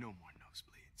 No more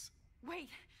nosebleeds. Wait,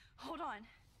 hold on.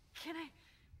 Can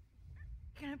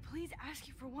I please ask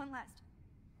you for one last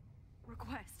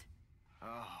request?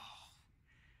 Oh.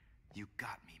 You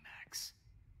got me, Max.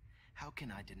 How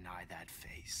can I deny that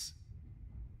face?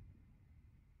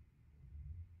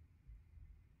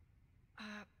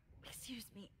 Excuse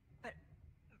me, but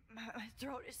my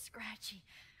throat is scratchy.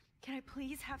 Can I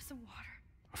please have some water?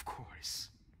 Of course.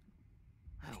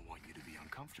 I don't want you to be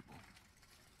uncomfortable.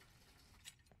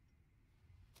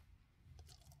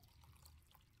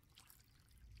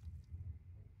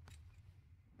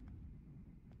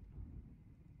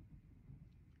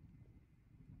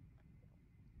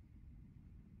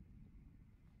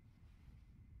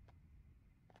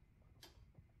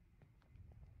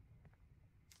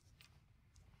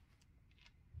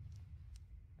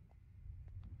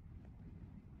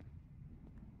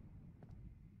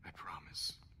 I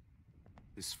promise.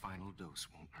 This final dose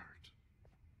won't hurt.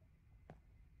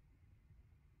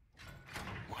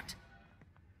 What?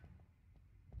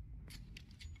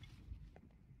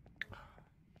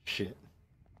 Shit.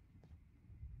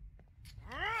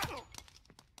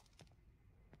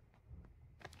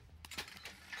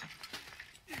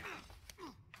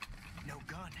 No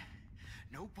gun.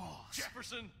 No balls.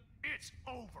 Jefferson, it's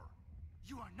over.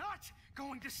 You are not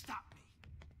going to stop me.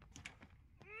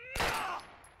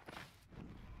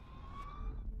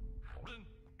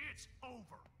 It's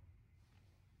over.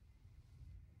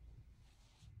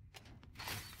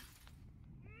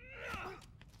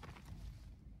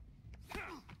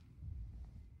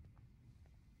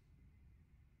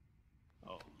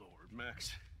 Oh, Lord,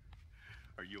 Max.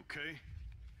 Are you okay?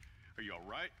 Are you all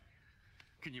right?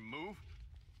 Can you move?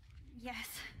 Yes.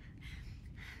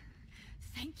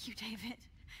 Thank you, David.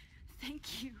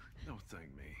 Thank you. Don't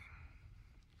thank me.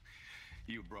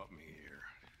 You brought me here.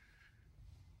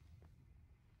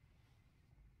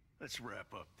 Let's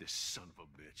wrap up this son of a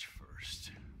bitch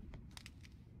first.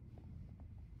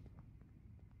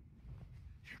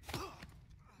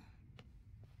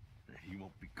 He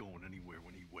won't be going anywhere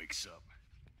when he wakes up.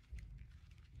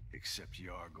 Except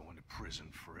you are going to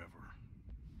prison forever.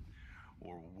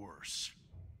 Or worse.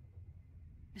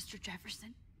 Mr.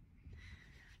 Jefferson,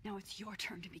 now it's your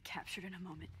turn to be captured in a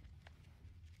moment.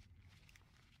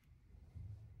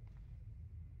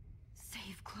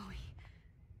 Save Chloe.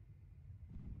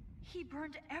 He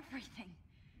burned everything,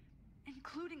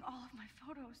 including all of my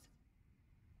photos.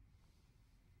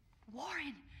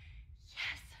 Warren!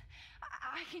 Yes!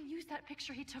 I can use that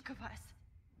picture he took of us.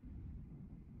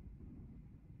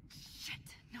 Shit,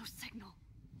 no signal.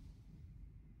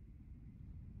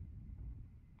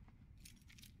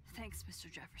 Thanks, Mr.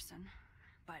 Jefferson,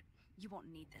 but you won't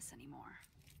need this anymore.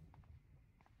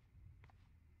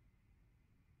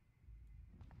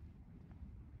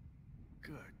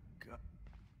 Good God.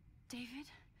 David?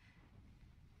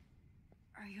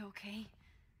 Are you okay?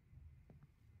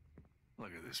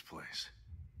 Look at this place.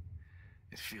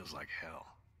 It feels like hell.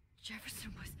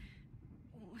 Jefferson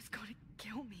was going to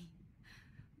kill me.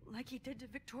 Like he did to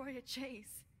Victoria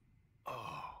Chase.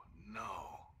 Oh,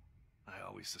 no. I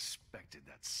always suspected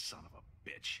that son of a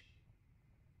bitch.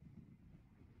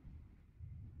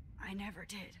 I never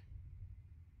did.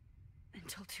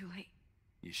 Until too late.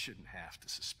 You shouldn't have to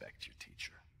suspect your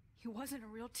teacher. He wasn't a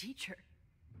real teacher.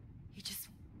 He just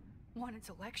wanted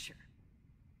to lecture.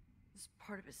 It was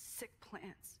part of his sick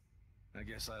plans. I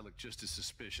guess I looked just as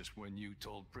suspicious when you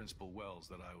told Principal Wells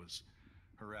that I was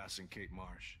harassing Kate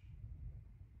Marsh.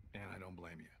 And I don't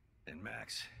blame you. And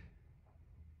Max,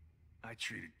 I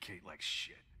treated Kate like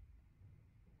shit.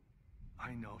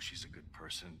 I know she's a good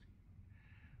person,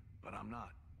 but I'm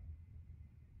not.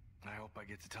 I hope I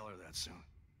get to tell her that soon.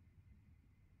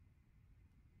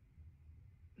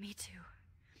 Me too.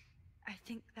 I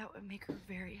think that would make her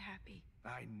very happy.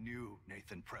 I knew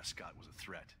Nathan Prescott was a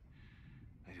threat.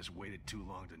 I just waited too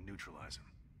long to neutralize him.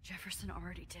 Jefferson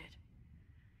already did.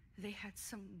 They had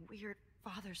some weird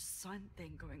father-son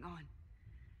thing going on.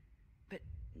 But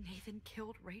Nathan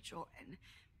killed Rachel, and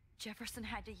Jefferson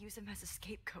had to use him as a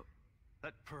scapegoat.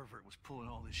 That pervert was pulling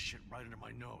all this shit right under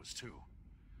my nose, too.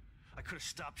 I could have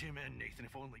stopped him and Nathan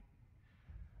if only...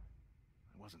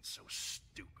 I wasn't so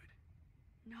stupid.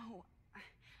 No,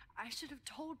 I should have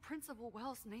told Principal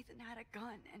Wells Nathan had a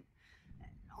gun and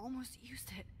almost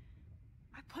used it.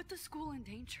 I put the school in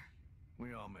danger.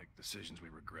 We all make decisions we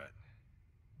regret.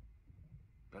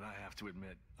 But I have to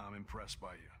admit, I'm impressed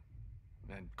by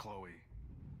you. And Chloe.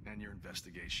 And your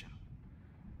investigation.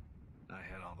 I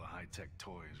had all the high-tech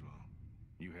toys, well,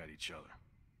 you had each other.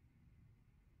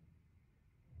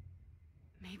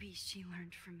 Maybe she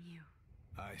learned from you.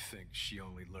 I think she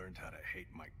only learned how to hate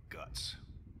my guts.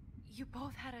 You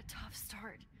both had a tough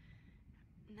start.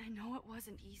 And I know it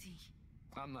wasn't easy.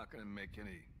 I'm not gonna make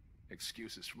any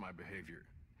excuses for my behavior.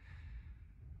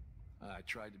 I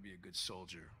tried to be a good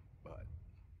soldier, but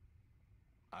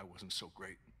I wasn't so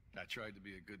great. I tried to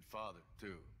be a good father,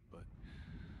 too, but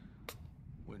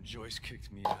when Joyce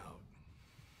kicked me out,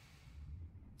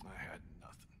 I had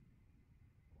nothing.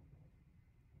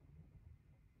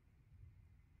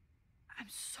 I'm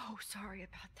so sorry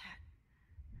about that.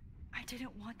 I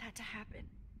didn't want that to happen.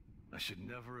 I should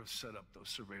never have set up those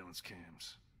surveillance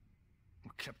cams.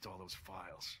 Or kept all those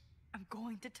files. I'm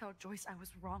going to tell Joyce I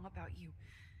was wrong about you.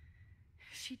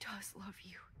 She does love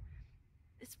you.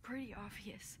 It's pretty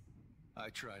obvious. I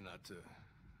try not to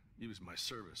use my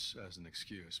service as an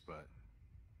excuse, but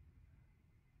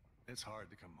it's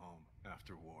hard to come home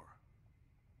after war.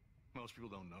 Most people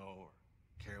don't know or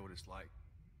care what it's like.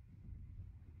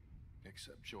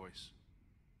 Except Joyce.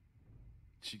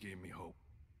 She gave me hope.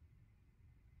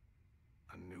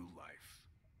 A new life.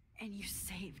 And you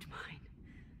saved mine.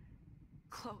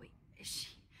 Chloe,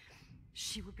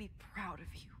 she would be proud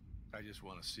of you. I just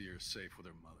want to see her safe with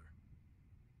her mother.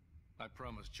 I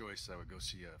promised Joyce I would go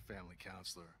see a family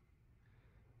counselor.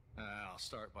 And I'll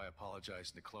start by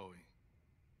apologizing to Chloe.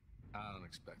 I don't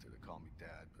expect her to call me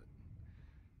Dad, but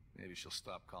Maybe she'll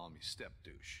stop calling me step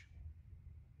douche.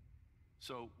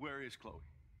 So, where is Chloe?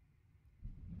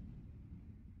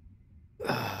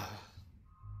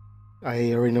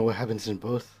 I already know what happens in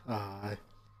both. I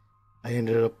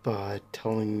ended up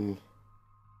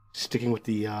sticking with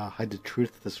the hide the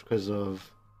truth just because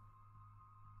of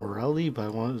morality, but I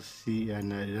want to see,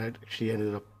 and it actually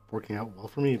ended up working out well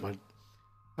for me. But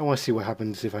I want to see what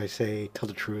happens if I say tell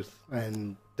the truth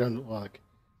and down what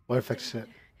effects it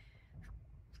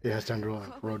has down the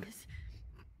road.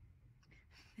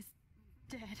 Is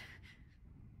dead.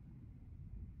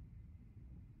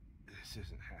 This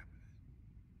isn't happening.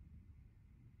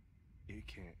 It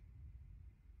can't.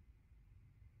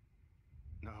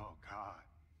 No, God.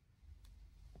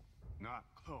 Not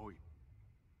Chloe.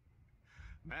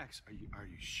 Max, are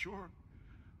you sure?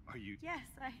 Are you... Yes,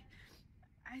 I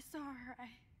saw her.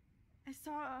 I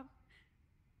saw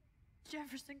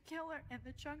Jefferson Killer in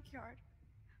the junkyard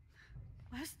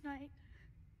last night.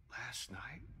 Last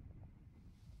night?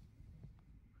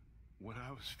 When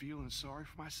I was feeling sorry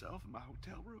for myself in my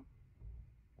hotel room?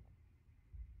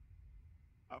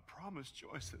 I promised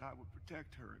Joyce that I would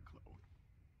protect her and Chloe.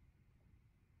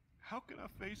 How can I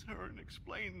face her and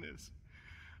explain this?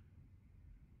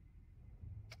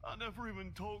 I never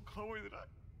even told Chloe that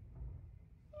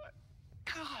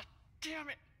God damn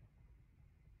it!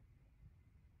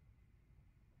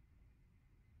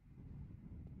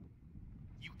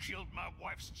 You killed my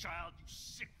wife's child, you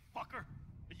sick fucker!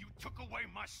 And you took away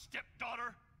my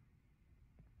stepdaughter?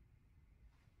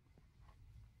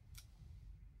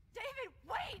 David,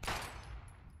 wait!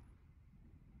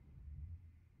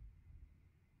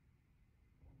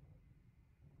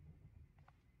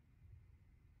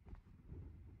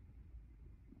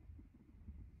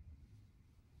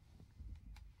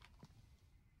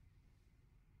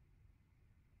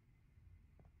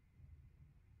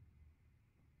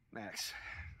 Max,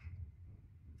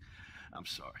 I'm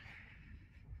sorry.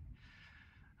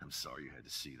 I'm sorry you had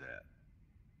to see that.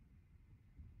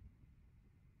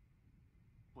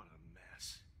 What a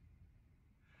mess.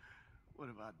 What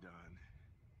have I done?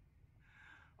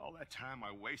 All that time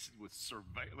I wasted with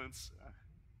surveillance.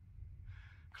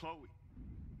 Chloe,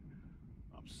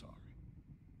 I'm sorry.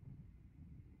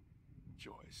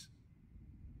 Joyce,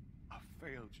 I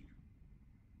failed you.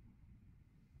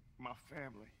 My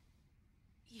family.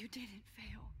 You didn't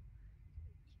fail.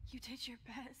 You did your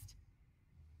best.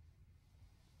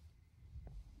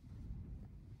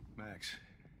 Max,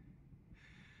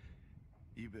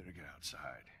 you better get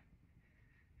outside.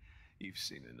 You've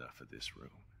seen enough of this room.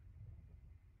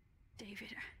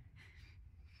 David,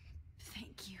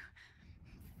 thank you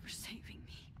for saving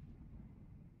me.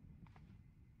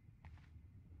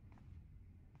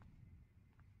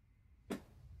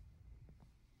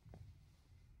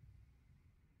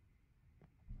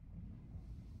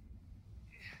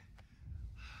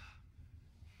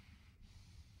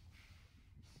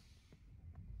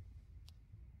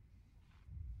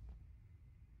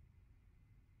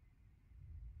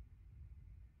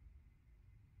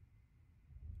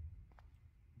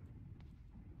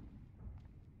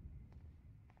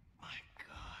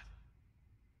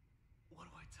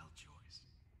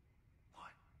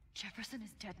 Jefferson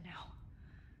is dead now.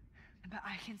 But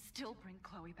I can still bring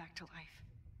Chloe back to life.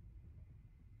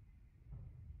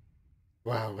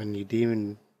 Wow, and you didn't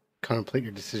even contemplate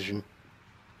your decision.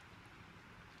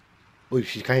 Well,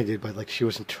 she kind of did, but she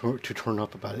wasn't too torn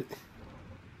up about it.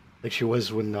 Like she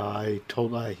was when I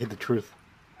hid the truth.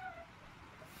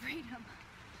 Freedom.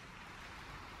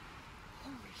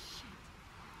 Holy shit.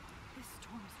 This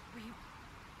storm is real.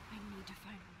 I need to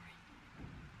find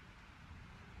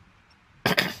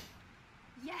Warren.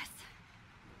 Yes!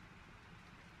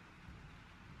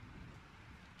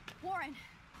 Warren,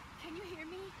 can you hear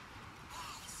me?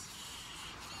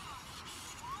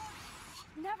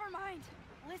 Never mind.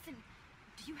 Listen,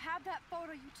 do you have that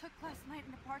photo you took last night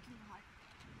in the parking lot?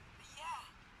 Yeah,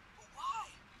 but why?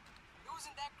 It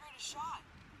wasn't that great a shot.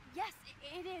 Yes,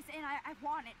 it is, and I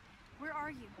want it. Where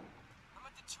are you? I'm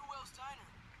at the Two Whales Diner.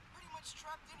 Pretty much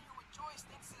trapped in here with Joyce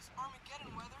thanks to this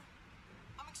Armageddon weather.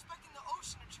 I'm expecting the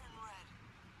ocean to turn red.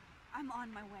 I'm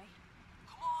on my way.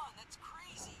 Come on, that's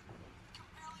crazy. You can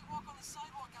barely walk on the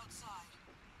sidewalk outside.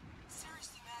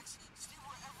 Seriously, Max, stay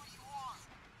wherever you are.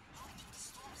 I don't think the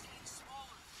storm's getting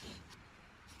smaller.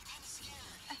 I'm kinda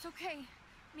scared. That's okay.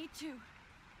 Me too.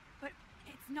 But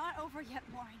it's not over yet,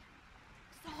 Warren.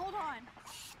 So hold on.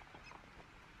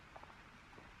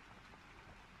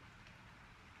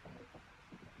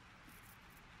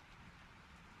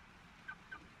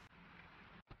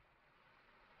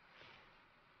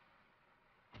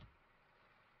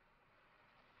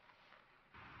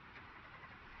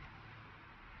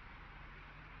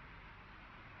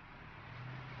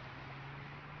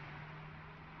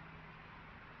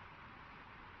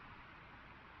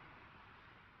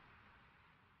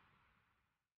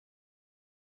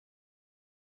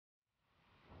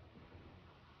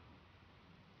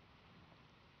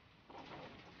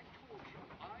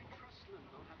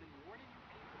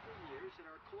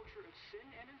 culture of sin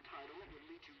and entitlement would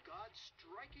lead to God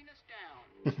striking us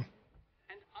down.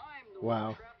 And I'm the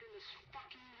one trapped in this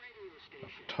fucking radio station.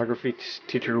 Photography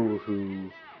teacher who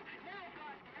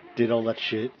did all that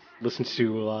shit listens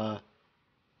to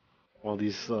all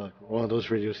these one of those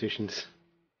radio stations.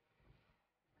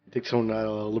 I think someone at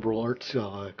a liberal arts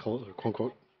quote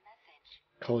unquote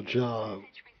college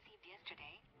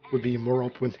would be more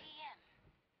open. Max,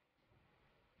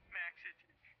 it's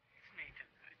Nathan.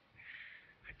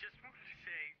 I just wanted to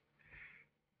say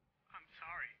I'm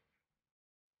sorry.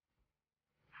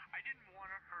 I didn't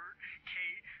want to hurt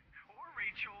Kate or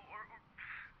Rachel or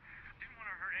I didn't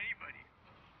want to hurt anybody.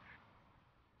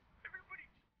 Everybody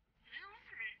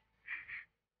used me.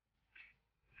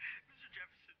 Mr.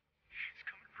 Jefferson is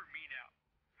coming for me now.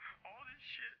 All this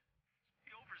shit will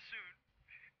be over soon.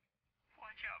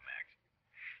 Watch out, Max.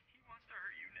 He wants to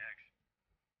hurt you next.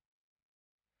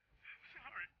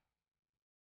 Sorry.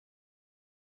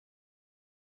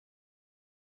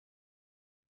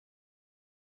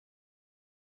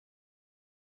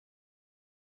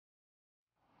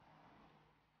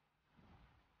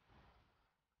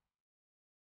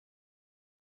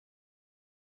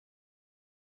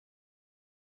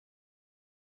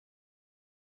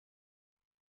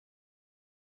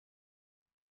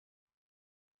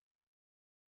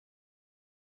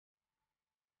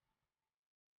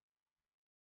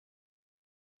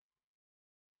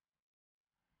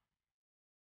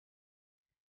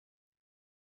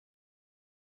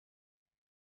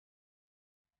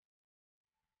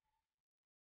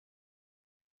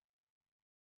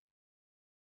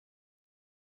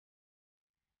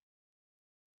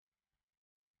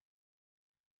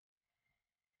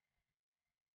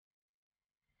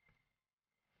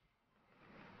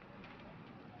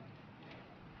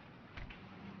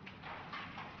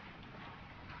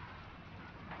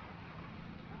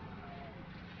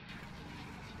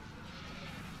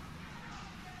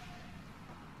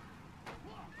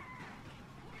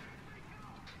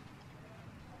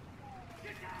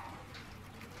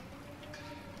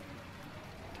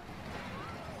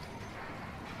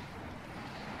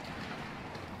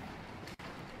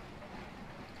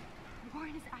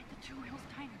 Warren is at the Two Wheels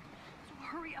Diner, so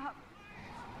hurry up.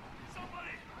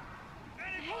 Somebody!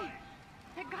 Hey,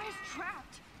 that guy's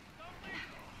trapped.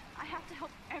 I have to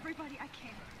help everybody I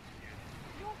can.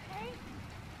 You okay?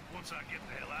 Once I get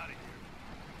the hell out of here.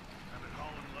 I've been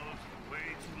hauling loads for way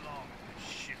too long in this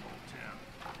shithole town.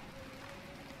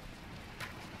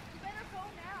 You better go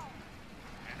now.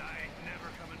 And I ain't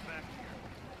never coming back here.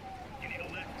 You need a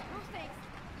lift? No thanks.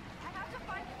 I have to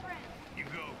find a friend. You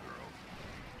go, girl.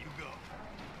 You go.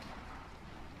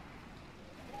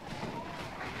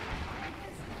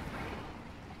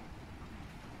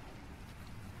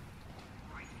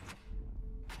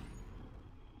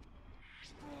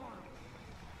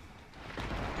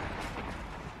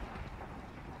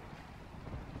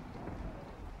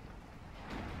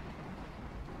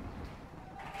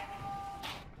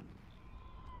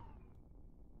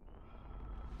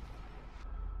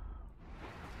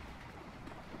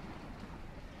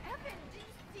 Evan, do you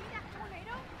see that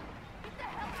tornado? Get the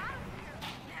hell out of here.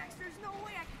 Max, there's no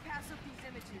way I can pass up these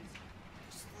images.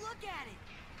 Just look at it.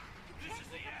 You can't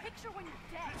take a picture when you're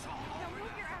dead. Now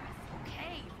move your ass.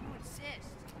 Okay, if you insist.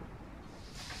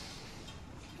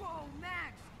 Whoa,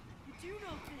 Max, you do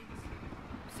know things.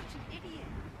 I'm such an idiot.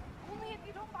 Only if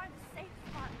you don't find a safe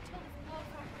spot until this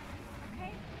blows over.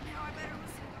 Okay? Now I better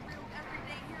listen to the real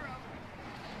everyday hero.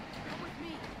 Come with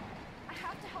me. I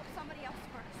have to help somebody else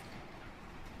first.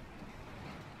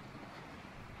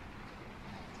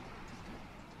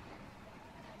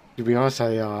 To be honest,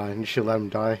 I initially let him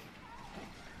die.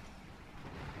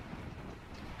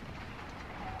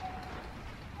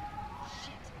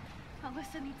 Shit.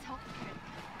 Alyssa needs help again.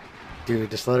 Dude,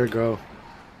 just let her go.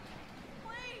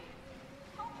 Please!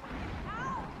 Help me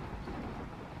out!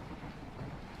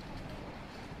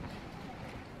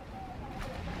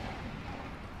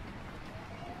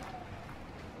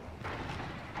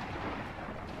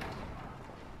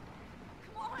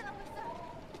 Come on, Alyssa!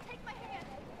 Take my hand!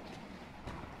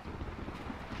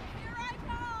 Here I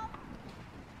come!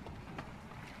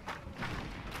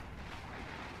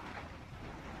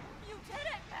 You did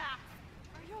it, Max!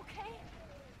 Are you okay?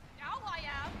 Now I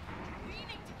am. Do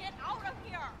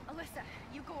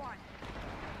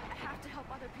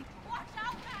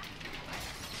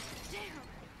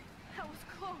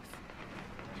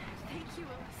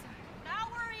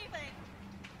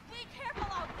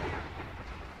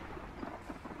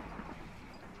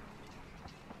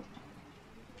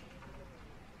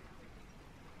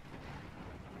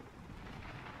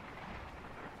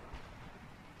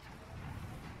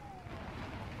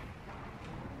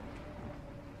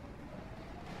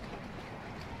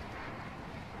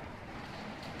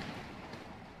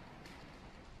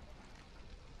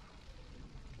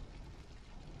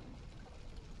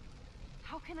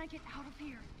can I get out of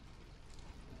here?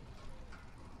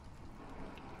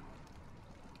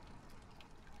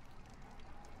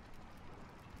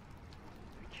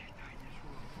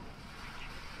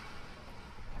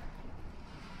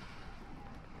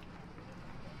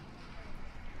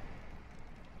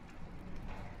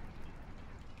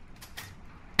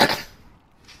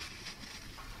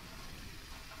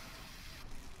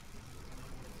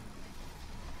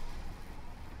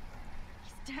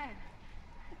 He's dead.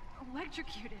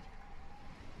 Electrocuted.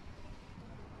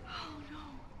 Oh no.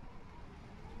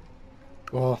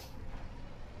 Well,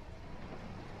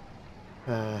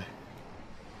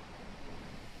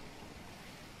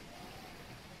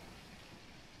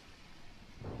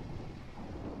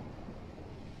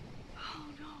 Oh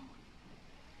no.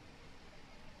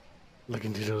 look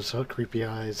into those creepy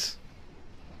eyes.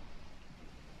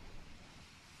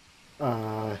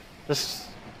 This,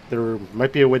 there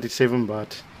might be a way to save him,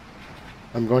 but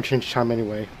I'm going to change time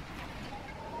anyway.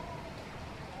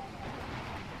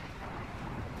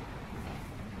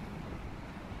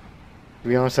 To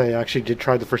be honest, I actually did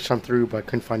try the first time through, but I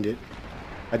couldn't find it.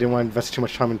 I didn't want to invest too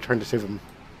much time in trying to save him.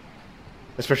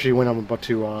 Especially when I'm about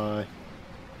to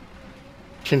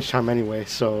change time anyway,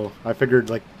 so I figured,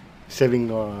 like,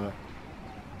 saving,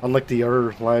 unlike the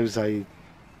other lives I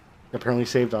apparently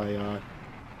saved, I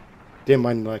didn't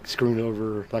mind, like, screwing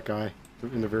over that guy,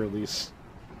 in the very least.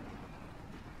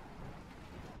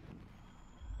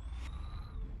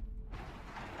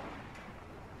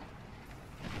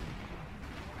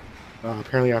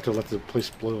 Apparently I have to let the place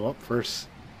blow up first.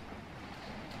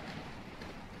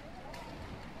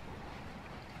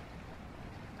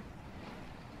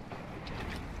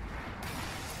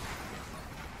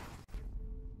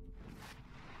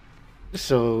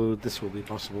 So this will be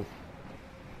possible.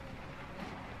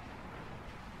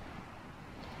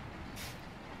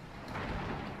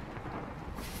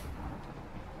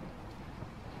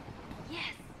 Yes.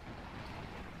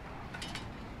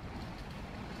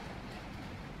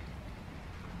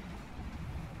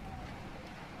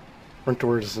 Front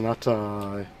door is not,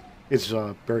 it's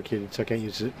barricaded, so I can't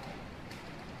use it.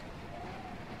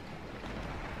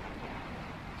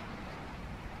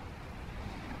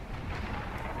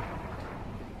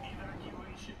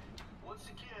 Evacuation. Once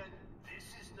again,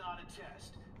 this is not a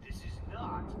test. This is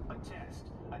not a test.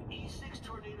 An E6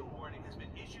 tornado warning has been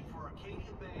issued for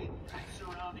Arcadia Bay and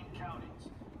surrounding counties.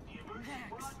 The emergency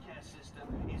broadcast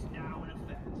system is now in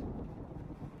effect.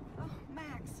 Oh,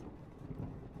 Max.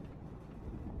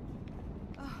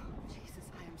 Oh, Jesus,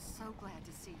 I am so glad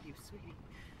to see you, sweetie.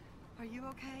 Are you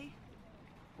okay?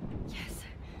 Yes.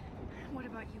 What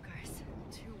about you guys?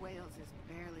 Two Whales is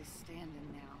barely standing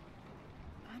now.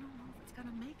 I don't know if it's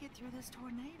gonna make it through this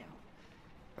tornado.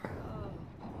 Oh,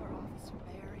 poor Officer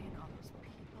Barry and all those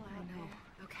people out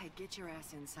there. Okay, get your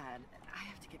ass inside. I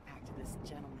have to get back to this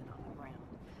gentleman on the ground.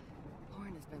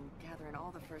 Lauren has been gathering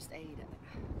all the first aid and...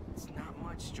 It's not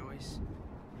much, Joyce.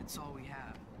 It's all we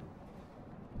have.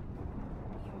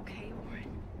 You okay,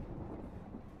 Warren?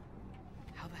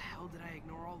 How the hell did I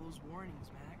ignore all those warnings,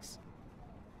 Max?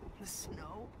 The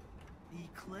snow? The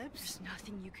eclipse? There's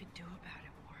nothing you could do about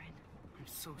it, Warren. I'm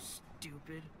so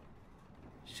stupid.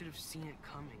 Should have seen it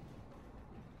coming.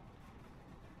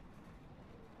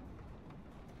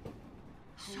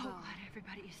 So glad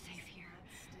everybody is safe here.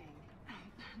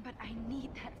 But I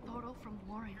need that photo from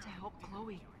Lauren to help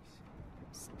Chloe.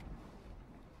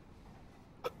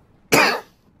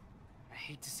 I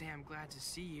hate to say I'm glad to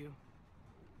see you,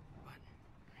 but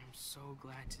I'm so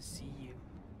glad to see you.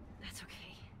 That's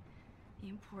okay. The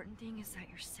important thing is that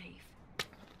you're safe.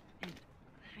 And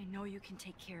I know you can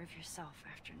take care of yourself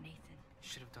after Nathan.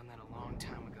 Should have done that a long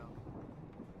time ago.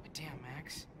 But damn,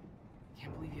 Max.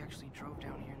 Can't believe you actually drove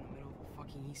down here in the middle of a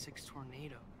fucking E6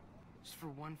 tornado. Just for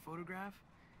one photograph?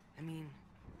 I mean,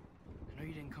 I know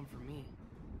you didn't come for me.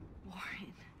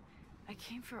 Warren, I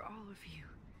came for all of you.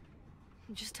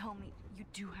 Just tell me you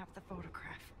do have the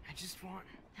photograph. I just want...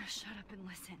 Now shut up and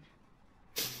listen.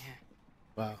 Yeah.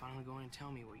 Wow. Finally going to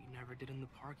tell me what you never did in the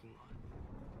parking lot.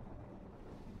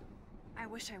 I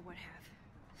wish I would have.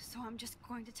 So I'm just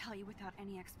going to tell you without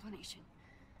any explanation.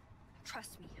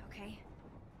 Trust me, okay?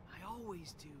 I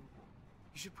always do.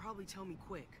 You should probably tell me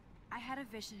quick. I had a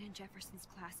vision in Jefferson's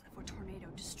class of a tornado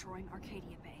destroying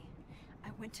Arcadia Bay. I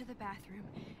went to the bathroom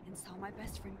and saw my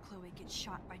best friend Chloe get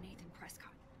shot by Nathan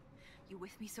Prescott. You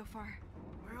with me so far?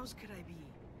 Where else could I be?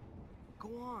 Go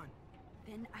on.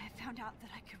 Then I found out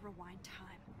that I could rewind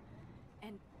time.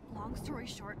 And long story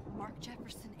short, Mark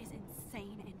Jefferson is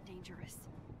insane and dangerous.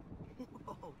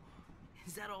 Whoa.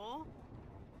 Is that all?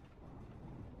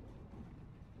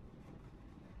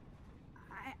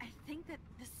 I think that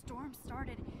the storm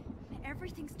started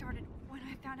Everything started when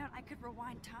I found out I could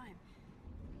rewind time.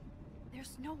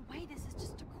 There's no way this is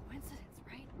just a coincidence,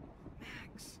 right?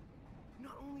 Max,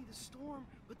 not only the storm,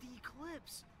 but the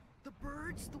eclipse, the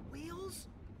birds, the whales,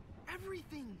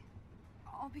 everything.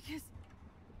 All because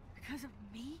of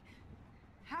me?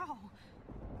 How?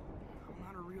 I'm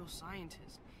not a real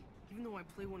scientist, even though I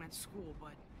play one at school,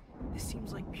 but this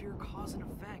seems like pure cause and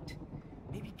effect.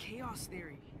 Maybe chaos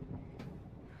theory.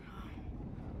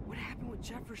 What happened with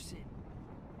Jefferson?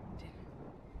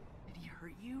 Did he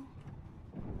hurt you?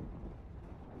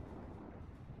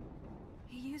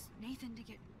 He used Nathan to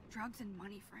get drugs and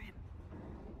money for him.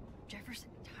 Jefferson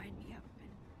tied me up and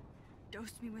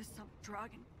dosed me with some drug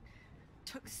and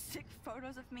took sick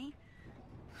photos of me.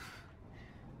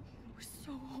 It was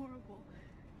so horrible.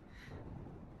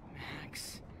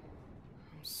 Max,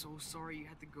 I'm so sorry you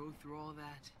had to go through all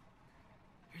that.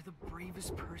 You're the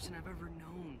bravest person I've ever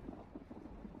known.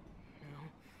 You know,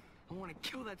 I want to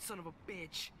kill that son of a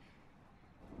bitch.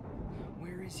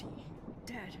 Where is he?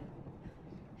 Dead.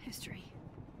 History.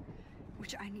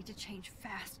 Which I need to change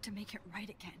fast to make it right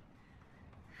again.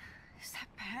 Is that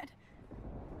bad?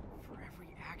 For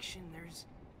every action, there's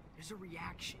a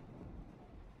reaction.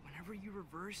 Whenever you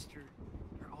reversed or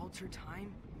altered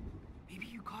time, maybe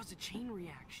you caused a chain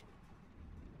reaction.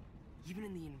 Even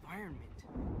in the environment.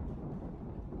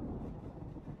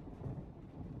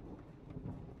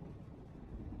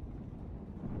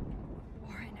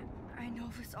 Warren, I know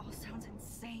this all sounds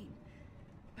insane,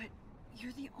 but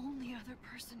you're the only other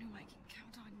person who I can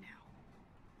count on now.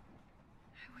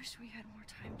 I wish we had more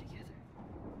time together.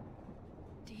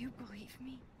 Do you believe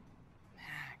me?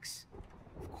 Max,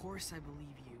 of course I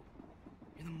believe you.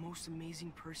 You're the most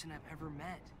amazing person I've ever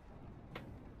met.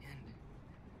 And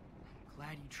I'm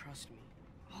glad you trust me.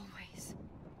 Always.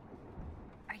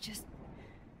 I just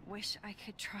wish I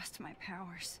could trust my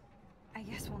powers. I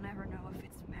guess we'll never know if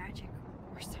it's magic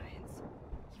or science.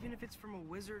 Even if it's from a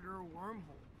wizard or a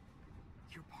wormhole,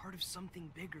 you're part of something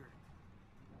bigger.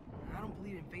 I don't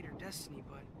believe in fate or destiny,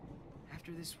 but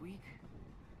after this week,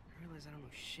 I realize I don't know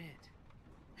shit.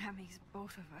 That makes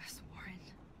both of us, Warren.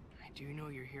 I do know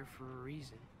you're here for a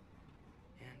reason.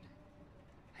 And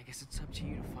I guess it's up to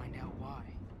you to find out why.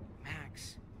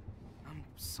 Max, I'm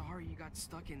sorry you got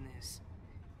stuck in this.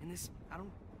 I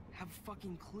don't have a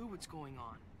fucking clue what's going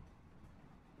on.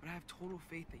 But I have total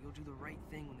faith that you'll do the right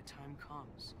thing when the time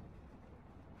comes.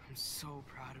 I'm so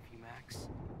proud of you, Max.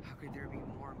 How could there be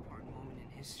a more important moment in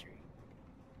history?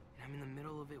 And I'm in the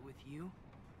middle of it with you.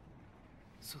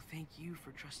 So thank you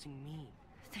for trusting me.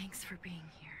 Thanks for being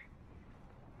here.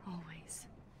 Always.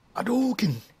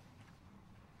 Hadouken!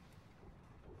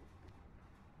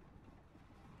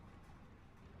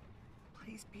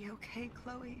 Please be okay,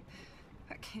 Chloe.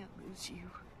 I can't lose you.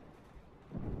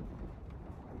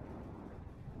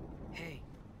 Hey.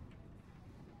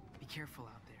 Be careful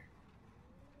out there.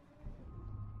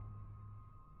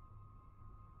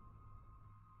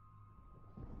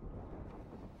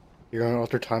 You're gonna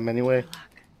alter time anyway. Good luck.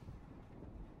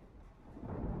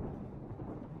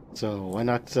 So why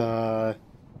not,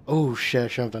 oh shit, I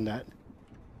should have done that.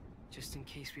 Just in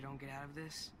case we don't get out of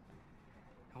this,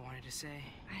 I wanted to say...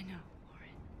 I know,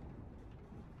 Warren.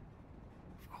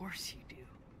 Of course you do.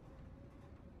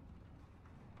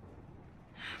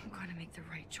 I'm gonna make the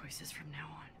right choices from now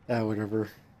on. Whatever.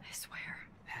 I swear.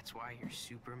 That's why you're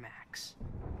Super Max.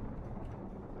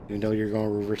 You know you're gonna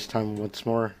reverse time once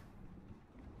more.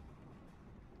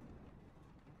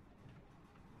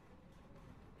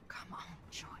 Come on,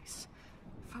 Joyce.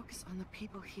 Focus on the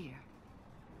people here.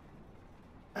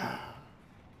 I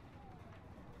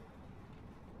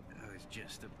was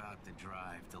just about to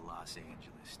drive to Los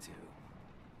Angeles, too.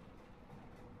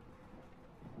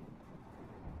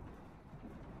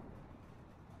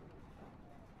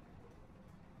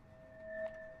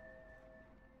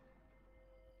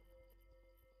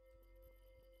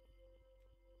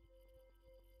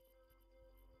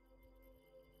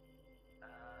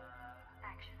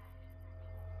 Action.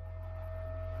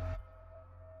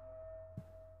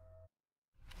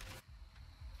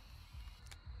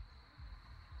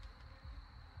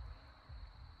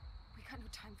 We got no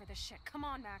time for this shit. Come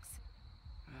on, Max.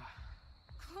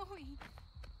 Chloe.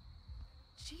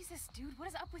 Jesus, dude, what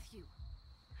is up with you?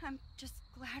 I'm just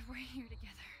glad we're here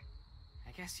together.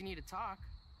 I guess you need to talk.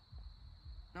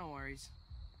 No worries.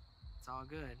 It's all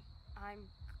good. I'm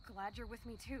glad you're with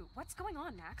me too. What's going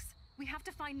on, Max? We have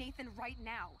to find Nathan right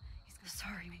now. He's gonna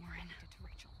Sorry, be Warren. connected to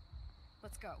Rachel.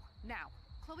 Let's go now.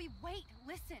 Chloe, wait,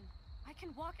 listen. I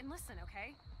can walk and listen,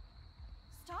 okay?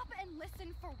 Stop and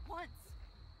listen for once.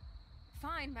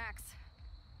 Fine, Max.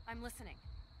 I'm listening.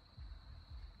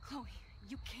 Chloe,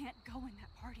 you can't go in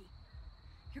that party.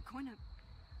 You're gonna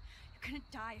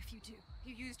die if you do.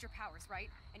 You used your powers, right?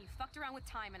 And you fucked around with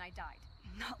time and I died.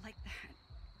 Not like that.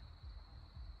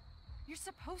 You're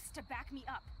supposed to back me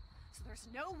up. So there's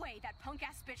no way that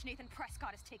punk-ass bitch Nathan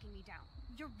Prescott is taking me down.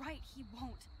 You're right, he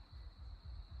won't.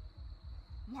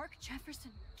 Mark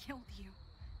Jefferson killed you.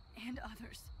 And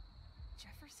others.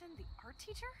 Jefferson, the art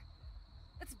teacher?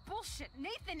 That's bullshit.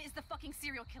 Nathan is the fucking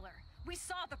serial killer. We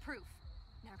saw the proof.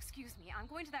 Now excuse me, I'm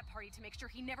going to that party to make sure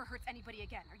he never hurts anybody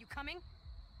again. Are you coming?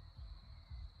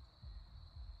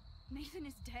 Nathan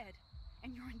is dead,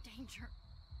 and you're in danger.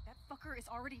 That fucker is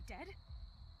already dead?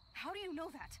 How do you know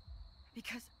that?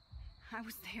 Because I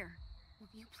was there. Will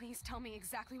you please tell me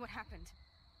exactly what happened?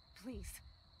 Please.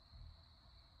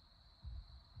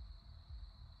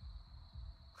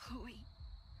 Chloe.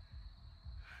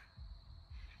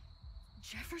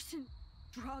 Jefferson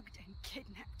drugged and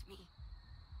kidnapped me.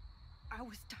 I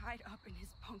was tied up in his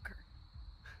bunker.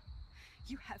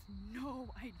 You have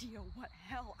no idea what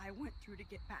hell I went through to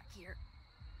get back here.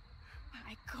 But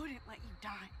I couldn't let you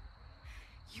die.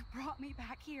 You brought me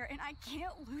back here, and I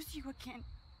can't lose you again.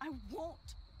 I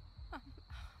won't.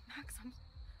 Max,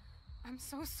 I'm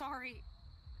so sorry.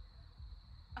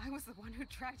 I was the one who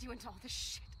dragged you into all this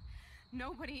shit.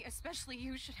 Nobody, especially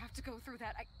you, should have to go through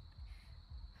that.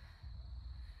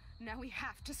 Now we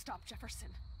have to stop Jefferson.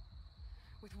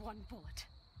 With one bullet.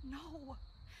 No,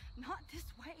 not this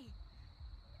way.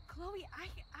 Chloe, I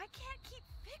can't keep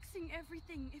fixing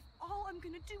everything if all I'm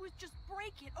gonna do is just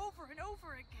break it over and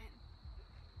over again.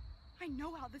 I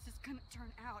know how this is gonna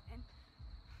turn out, and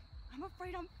I'm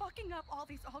afraid I'm fucking up all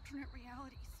these alternate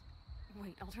realities.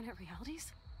 Wait, alternate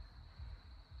realities?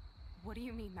 What do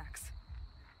you mean, Max?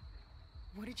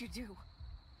 What did you do?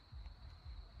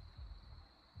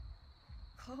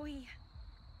 Chloe,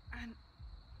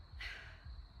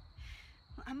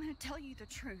 I'm gonna tell you the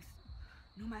truth,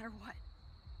 no matter what.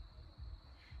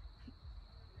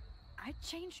 I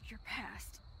changed your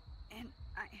past, and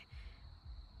I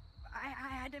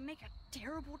had to make a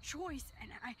terrible choice,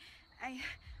 and I...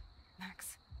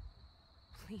 Max,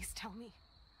 please tell me.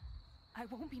 I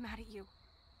won't be mad at you.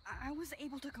 I was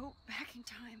able to go back in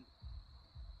time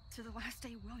to the last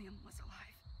day William was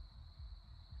alive.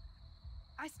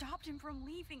 I stopped him from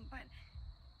leaving,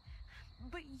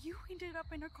 but you ended up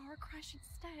in a car crash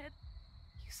instead.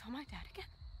 You saw my dad again?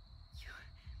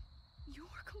 You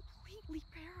were completely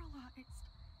paralyzed.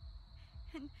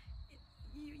 And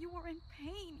you were in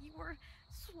pain. You were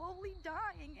slowly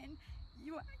dying, and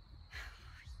you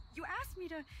asked me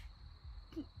to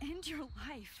end your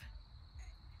life.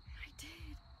 I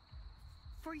did.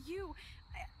 For you.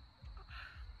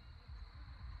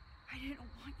 I didn't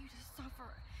want you to suffer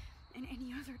in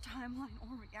any other timeline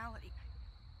or reality.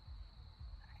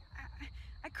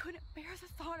 I couldn't bear the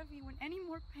thought of you in any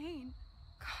more pain.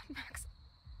 God, Max.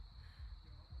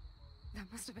 That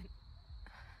must have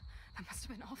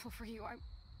been awful for you. I'm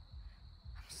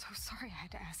so sorry I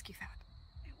had to ask you that.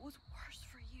 It was worse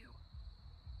for you.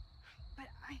 But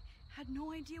I had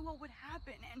no idea what would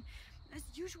happen, and as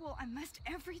usual, I messed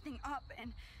everything up,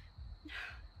 and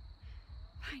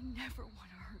I never want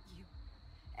to hurt you.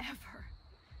 Ever.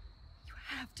 You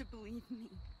have to believe me.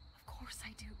 Of course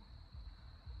I do.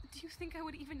 Do you think I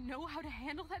would even know how to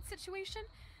handle that situation?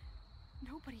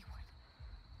 Nobody would.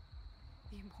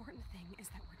 The important thing is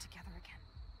that we're together again.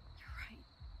 You're right.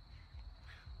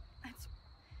 That's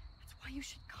why you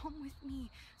should come with me,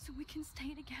 so we can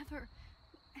stay together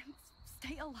and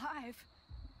stay alive.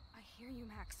 I hear you,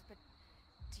 Max, but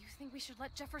do you think we should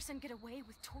let Jefferson get away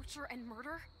with torture and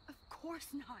murder? Of course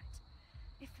not.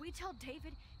 If we tell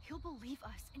David, he'll believe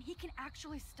us, and he can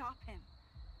actually stop him.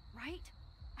 Right?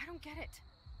 I don't get it.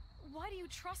 Why do you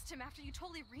trust him after you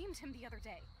totally reamed him the other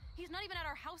day? He's not even at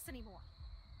our house anymore.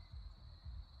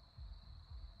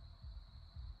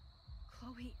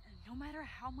 Chloe, no matter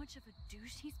how much of a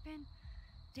douche he's been,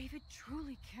 David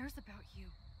truly cares about you.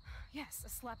 Yes, a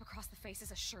slap across the face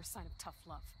is a sure sign of tough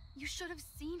love. You should have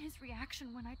seen his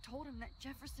reaction when I told him that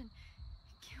Jefferson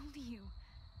killed you.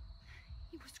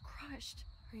 He was crushed.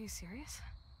 Are you serious?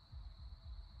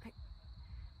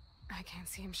 I can't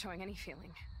see him showing any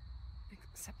feeling.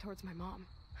 Except towards my mom.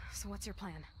 So what's your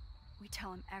plan? We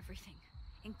tell him everything,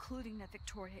 including that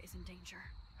Victoria is in danger.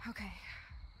 Okay.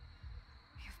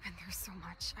 You've been through so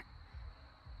much.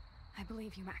 I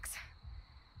believe you, Max.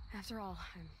 After all,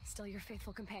 I'm still your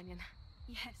faithful companion.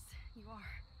 Yes, you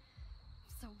are.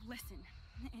 So listen,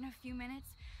 in a few minutes,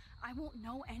 I won't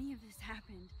know any of this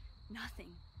happened. Nothing.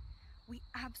 We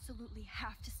absolutely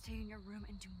have to stay in your room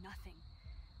and do nothing.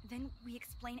 Then we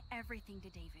explain everything to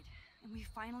David, and we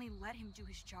finally let him do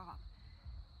his job.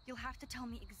 You'll have to tell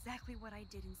me exactly what I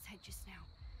did and said just now.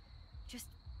 Just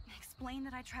Explain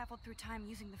that I traveled through time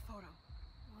using the photo.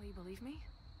 Will you believe me?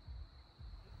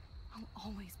 I'll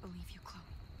always believe you, Chloe.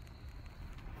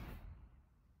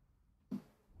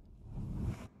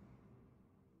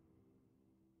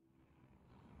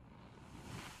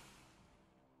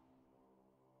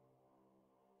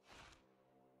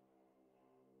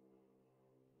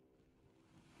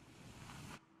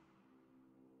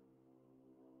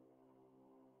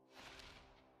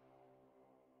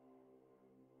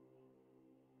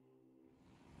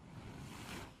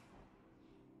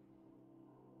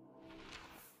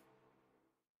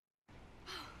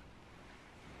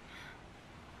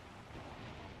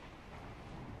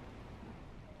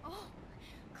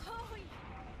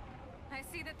 I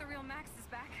see that the real Max is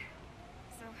back.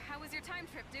 So, how was your time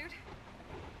trip, dude?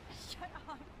 Shut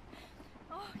up.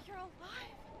 Oh, you're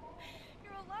alive.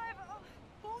 You're alive. Oh,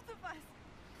 both of us.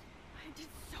 I did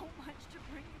so much to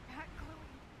bring you back,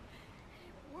 Chloe.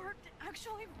 It worked. It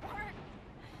actually worked.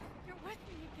 You're with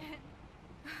me again.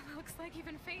 Looks like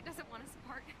even fate doesn't want us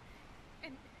apart.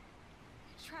 And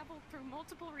I traveled through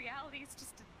multiple realities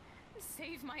just to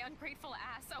save my ungrateful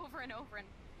ass over and over, and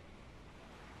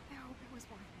I hope it was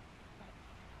worth it.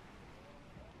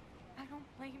 I don't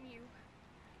blame you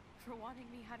for wanting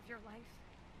me out of your life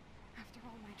after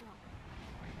all my drama.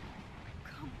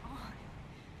 Come on.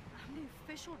 I'm the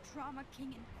official drama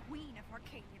king and queen of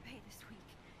Arcadia Bay this week.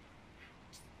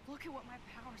 Just look at what my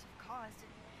powers have caused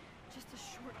in just a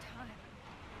short time.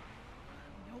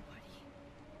 Nobody.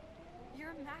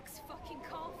 You're Max fucking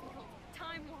Caulfield,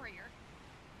 Time Warrior.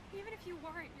 Even if you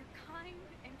weren't, you're kind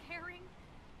and caring.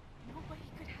 Nobody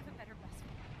could have a better best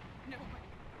friend. Nobody.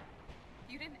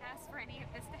 You didn't ask for any of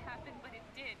this to happen, but it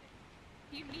did.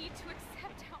 You need to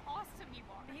accept how awesome you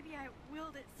are. Maybe I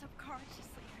willed it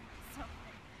subconsciously or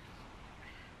something.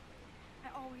 I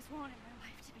always wanted my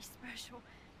life to be special.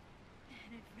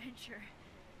 An adventure.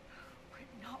 But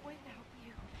not without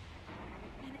you.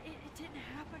 And it didn't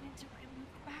happen until I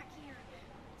moved back here.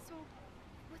 So,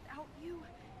 without you,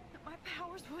 my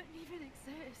powers wouldn't even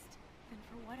exist. And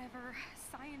for whatever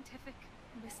scientific,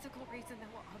 mystical reason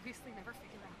that we'll obviously never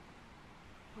figure out,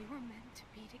 we were meant to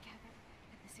be together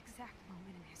at this exact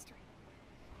moment in history.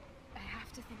 I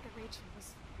have to think that Rachel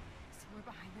was somewhere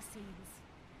behind the scenes,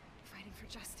 fighting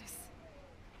for justice.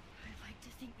 I'd like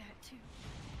to think that too.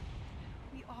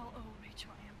 We all owe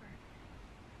Rachel Amber.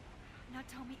 Now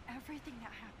tell me everything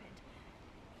that happened.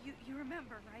 You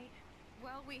remember, right?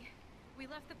 Well, we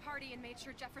left the party and made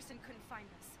sure Jefferson couldn't find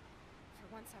us. For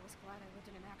once, I was glad I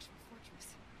lived in an actual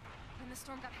fortress. Then the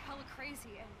storm got hella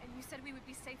crazy, and you said we would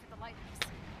be safe at the lighthouse.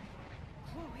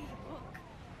 Chloe, look.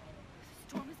 The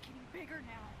storm is getting bigger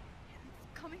now.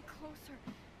 It's coming closer.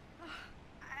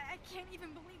 I can't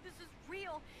even believe this is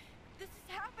real. This is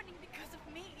happening because of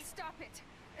me. Stop it.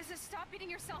 Stop beating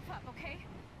yourself up, okay?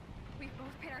 We've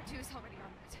both paid our dues already on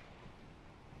that.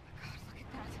 God, look at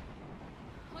that.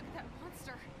 Look at that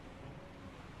monster.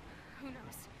 Who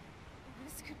knows?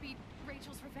 This could be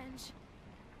Rachel's revenge.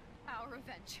 Our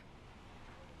revenge.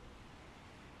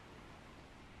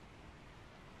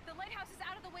 The lighthouse is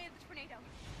out of the way of the tornado.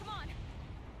 Come on.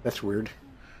 That's weird.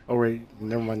 Oh wait,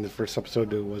 never mind. The first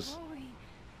episode it was. Chloe.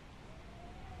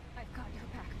 I've got your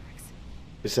back, Max.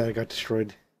 Just that it got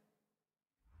destroyed.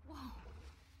 Whoa.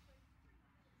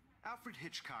 Alfred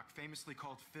Hitchcock famously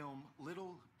called film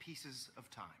little pieces of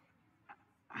time.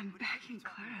 I'm back in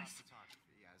class.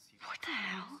 What the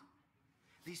hell?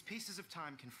 These pieces of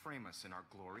time can frame us in our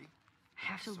glory. I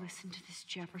have to listen to this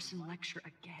Jefferson lecture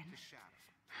again.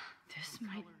 This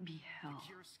might be hell.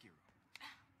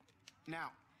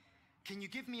 Now, can you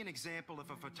give me an example of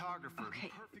a photographer Okay,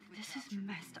 who perfectly this is captured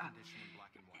messed up. condition in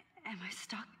black and white? Am I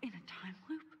stuck in a time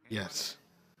loop? Yes.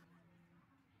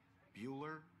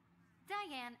 Bueller?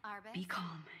 Diane Arbus. Be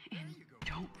calm and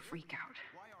don't freak out.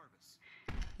 Why Arvis?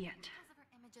 Yet. Because of her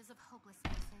images of hopeless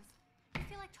faces, you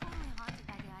feel like totally haunted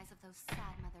by the eyes of those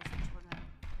sad mothers and children.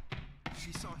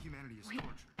 She saw humanity as Wait,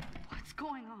 torture. what's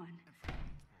going on?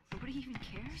 Nobody even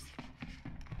cares?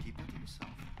 Keep that to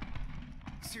yourself.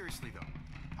 Seriously though,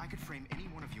 I could frame any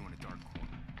one of you in a dark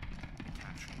corner and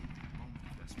capture you in a moment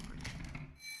of desperation.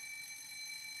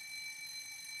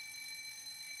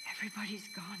 Everybody's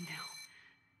gone now.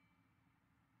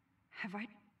 Have I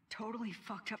totally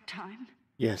fucked up time?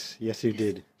 Yes, yes, you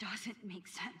did. Doesn't make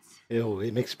sense. Ew,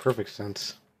 it makes perfect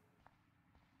sense.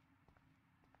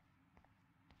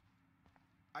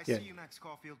 I Yeah. see you, Max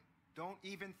Caulfield. Don't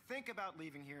even think about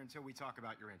leaving here until we talk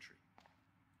about your entry.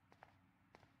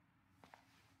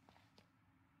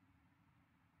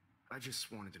 I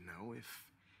just wanted to know if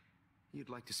you'd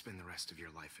like to spend the rest of your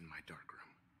life in my darkroom.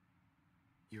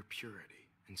 Your purity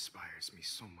inspires me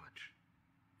so much.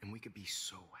 and we could be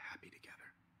so happy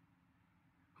together.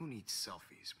 Who needs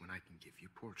selfies when I can give you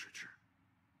portraiture?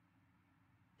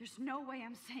 There's no way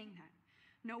I'm saying that.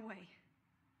 No way.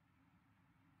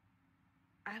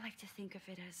 I like to think of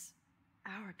it as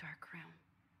our dark realm.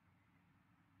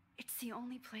 It's the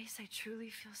only place I truly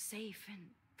feel safe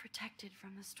and protected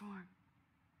from the storm.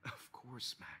 Of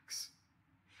course, Max.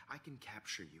 I can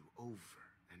capture you over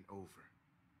and over.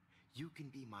 You can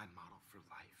be my model for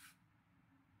life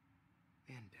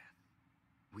and death.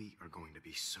 We are going to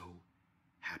be so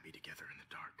happy together in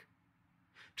the dark.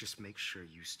 Just make sure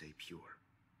you stay pure.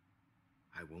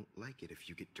 I won't like it if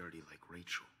you get dirty like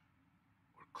Rachel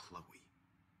or Chloe.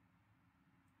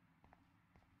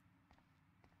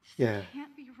 Yeah. It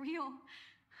can't be real.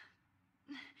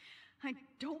 I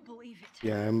don't believe it.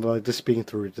 Yeah, I'm just speaking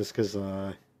through it just because,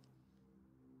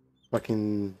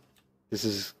 fucking, this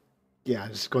is, yeah, I'm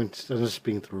just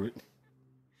speaking through it.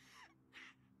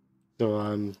 So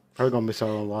I'm probably gonna miss out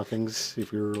on a lot of things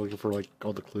if you're looking for, like,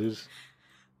 all the clues.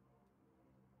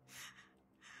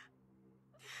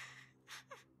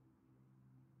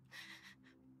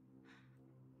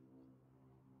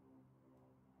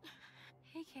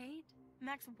 Hey, Kate.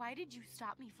 Max, why did you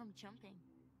stop me from jumping?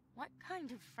 What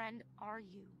kind of friend are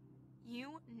you?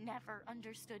 You never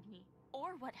understood me,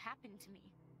 or what happened to me.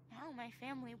 Now my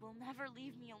family will never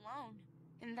leave me alone,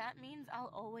 and that means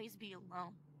I'll always be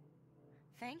alone.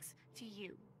 Thanks to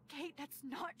you. Kate, that's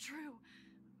not true.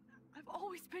 I've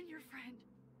always been your friend.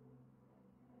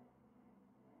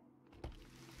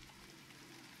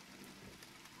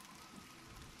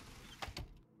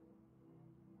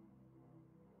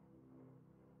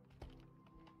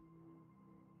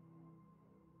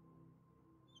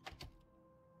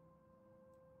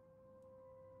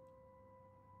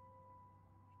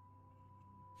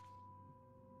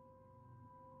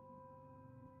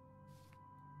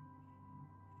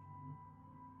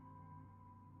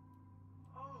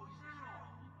 Oh, is that all?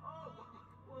 Oh,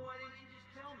 well, why didn't you just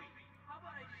tell me? How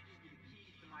about I just give you the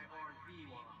keys to my RV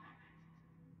while I'm at it?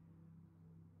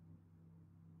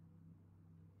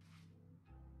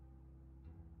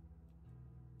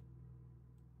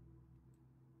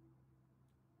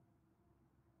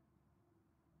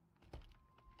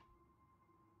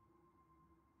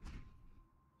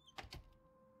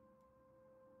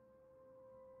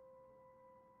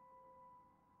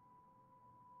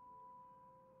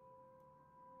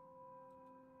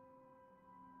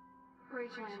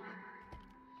 Rachel Amber.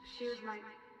 She was my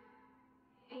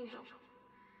angel.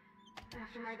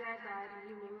 After my dad died and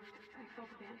you moved, I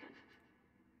felt abandoned.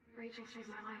 Rachel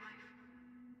saved my life.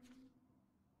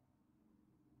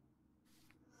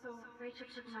 So Rachel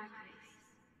took my place.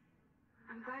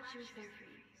 I'm glad she was there for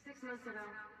you. 6 months ago,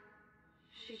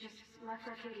 she just left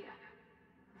Arcadia.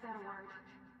 Without a word.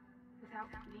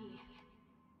 Without me.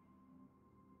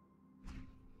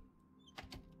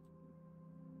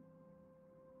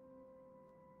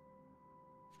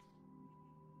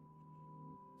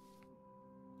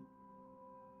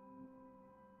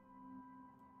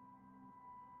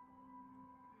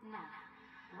 Now,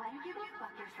 why don't you go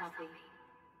fuck yourself, baby?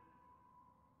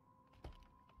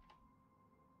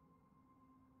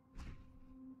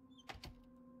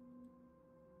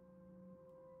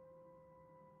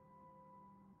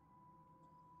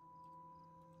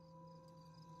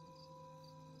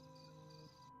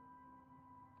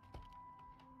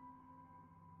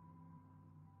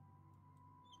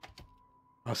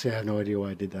 Honestly, I have no idea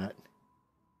why I did that.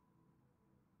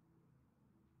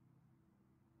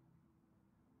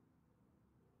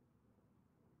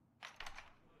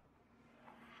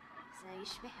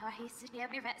 يشبه راح يصير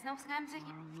بيرفع نفس خمسة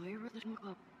والله يرضى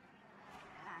المقلب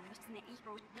أنا بس نقي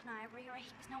روت ناي ري راح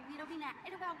يسنو بيرو بينا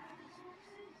إلى بعض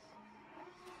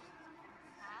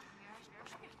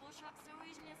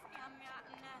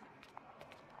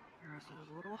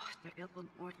روح تقبل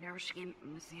وتنور شيء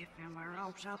مسيف في مرة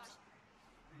وشابس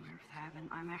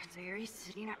مرتابن أنا محتاج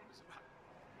سرينا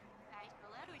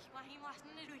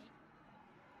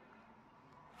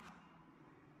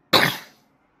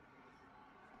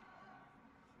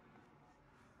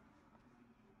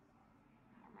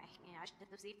عشان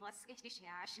تدوسي فاسكش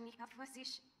عشان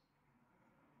يكفوسيش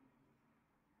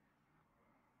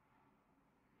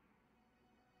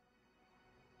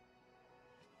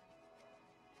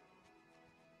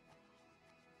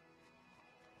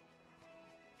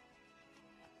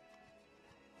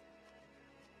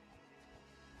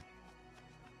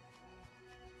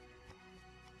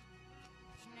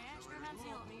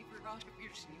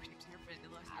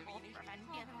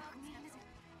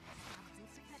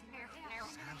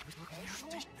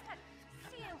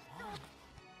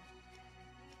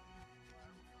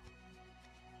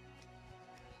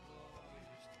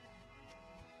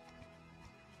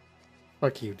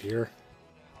Fuck you, dear.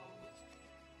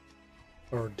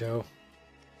 Or doe.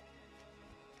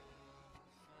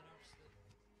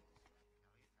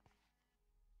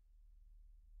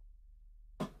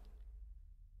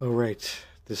 Oh, right.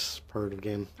 This part of the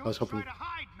game. I was hoping. Don't try to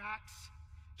hide, Max.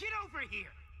 Get over here.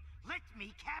 Let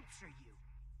me capture you.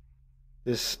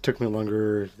 This took me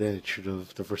longer than it should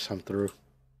have the first time through.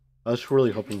 I was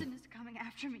really hoping. Jefferson is coming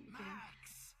after me again.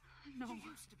 Max, No.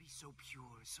 you used to be so pure,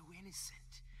 so innocent.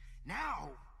 Now,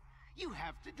 you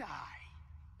have to die.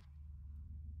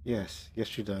 Yes,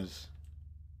 she does.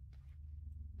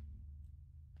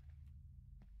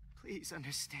 Please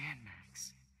understand,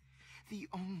 Max. The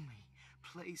only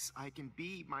place I can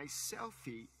be myself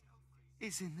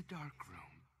is in the dark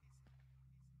room.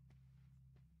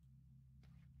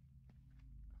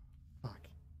 Fuck.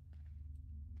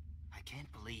 I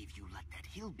can't believe you let that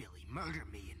hillbilly murder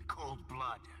me in cold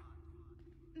blood.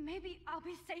 Maybe I'll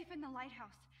be safe in the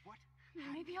lighthouse. What?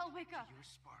 Maybe I'll wake up. Your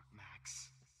spark, Max.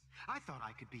 I thought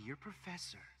I could be your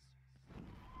professor.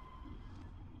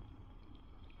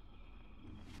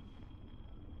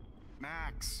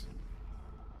 Max.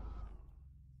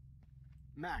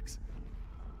 Max.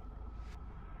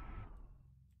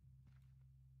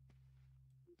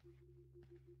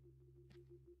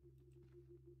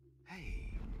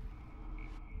 Hey.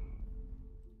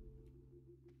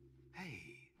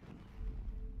 Hey.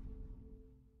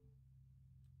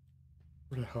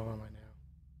 Where the hell am I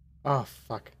now? Oh,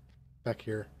 fuck. Back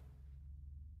here.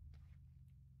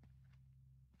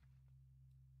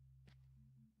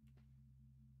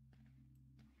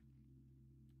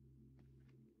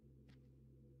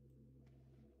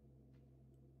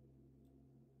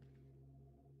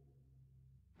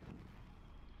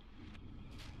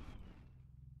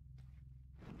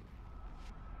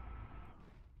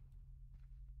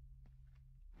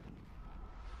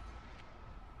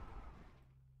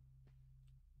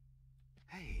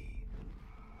 Hey.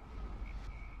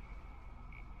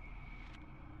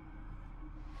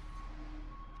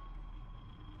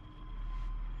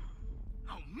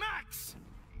 Oh, Max!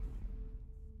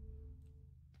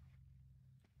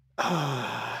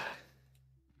 Ah.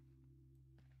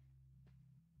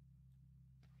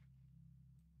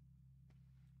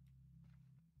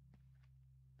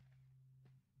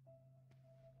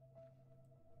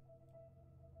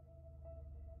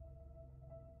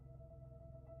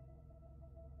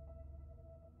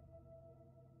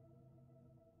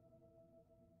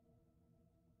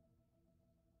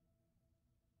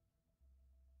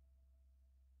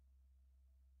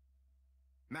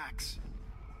 Max.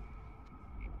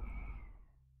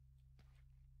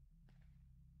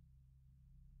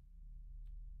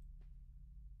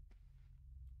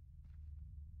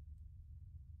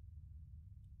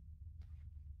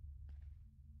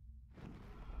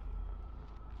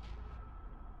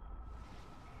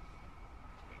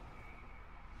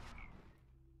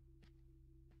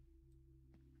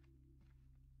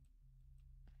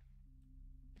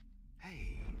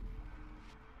 Hey.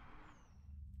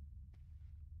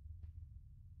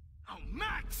 Oh,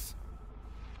 Max!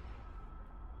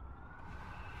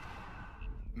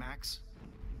 Max?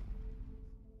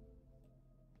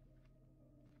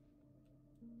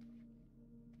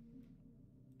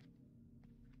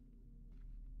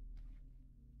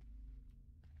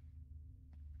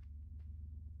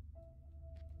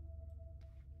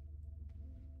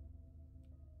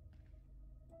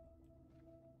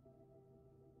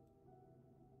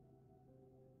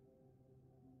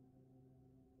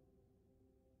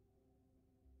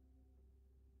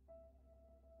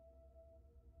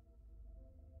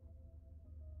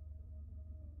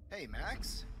 Hey,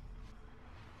 Max?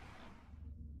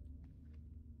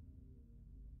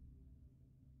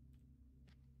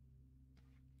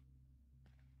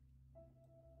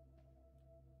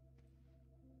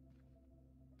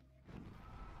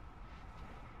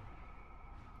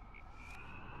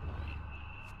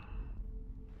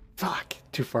 Fuck.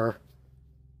 Too far.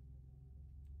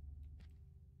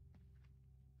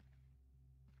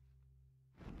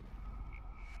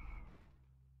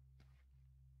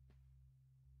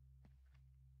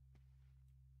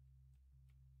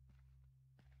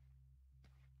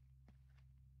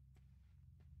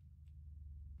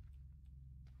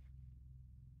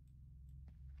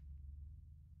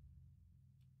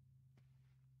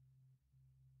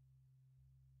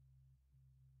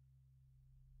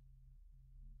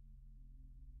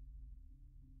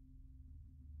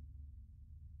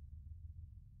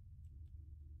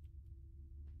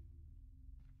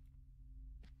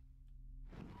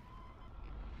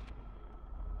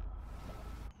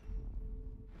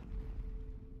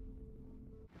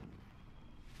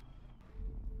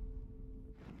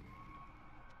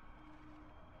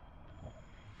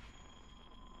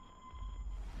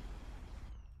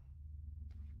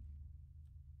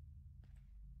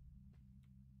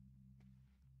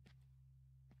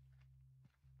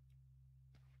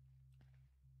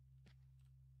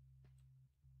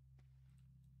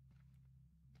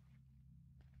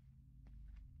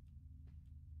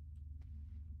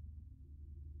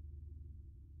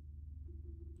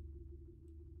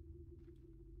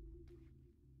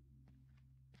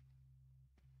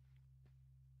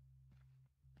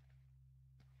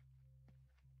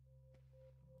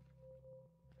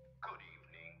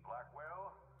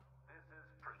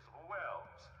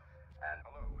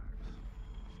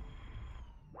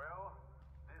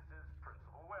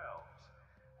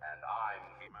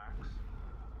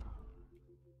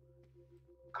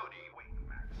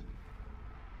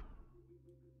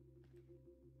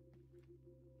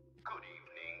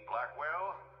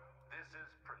 Blackwell. This is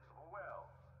Principal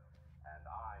Wells, and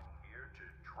I'm here to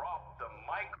drop the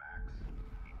mic, Max.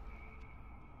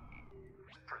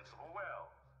 Principal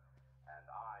Wells, and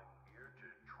I'm here to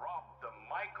drop the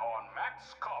mic on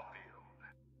Max Caulfield.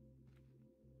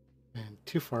 And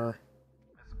too far.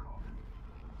 Miss Caulfield.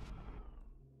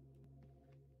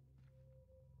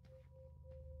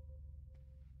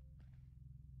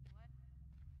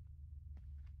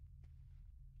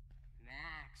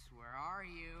 Max, where are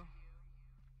you?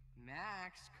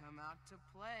 Max, come out to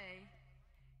play.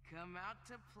 Come out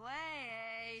to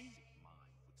play.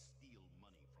 Mine would steal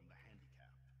money from the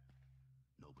handicapped.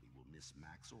 Nobody will miss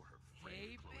Max or her friend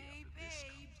Hey, Chloe babe, after this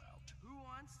babe. comes out. Who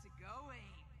wants to go ape?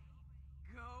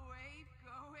 Go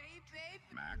ape, babe.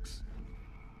 Max?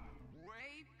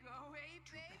 Ape, go ape,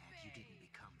 Too babe, bad you didn't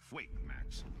become Wait,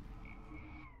 Max.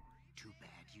 Too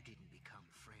bad you didn't become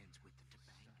friends with the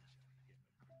Tobanga.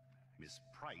 Miss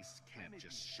Price can't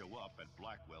just show up at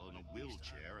Blackwell in a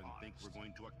wheelchair and think we're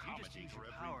going to accommodate her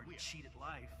every power to whim. cheat at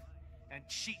life and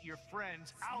cheat your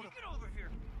friends out of. Get over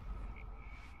here.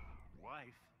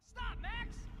 Wife. Stop,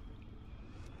 Max.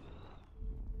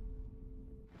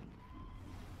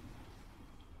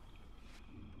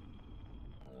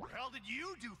 What the hell did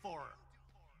you do for her?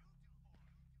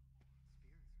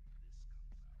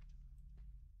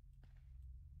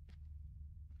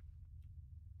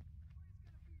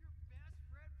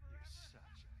 You're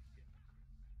such a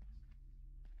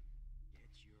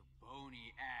Get your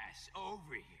bony ass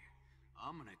over here.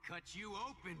 I'm gonna cut you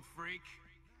open, freak.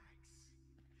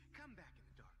 Come back in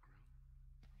the dark room.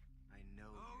 I know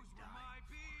Those you're were my dying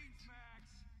for beans, it. Max.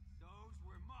 Those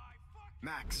were my fucking.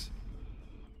 Max!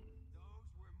 Those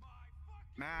were my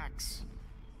fucking. Max!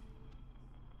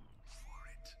 For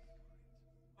it.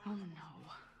 Oh no.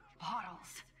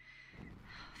 Bottles.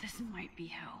 This might be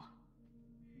hell.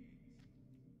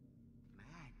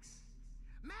 Max!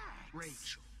 Max!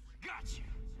 Rachel. Gotcha.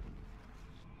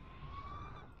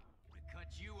 I'm gonna cut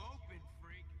you open,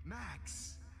 freak.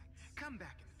 Max! Come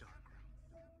back in the dark room.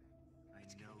 I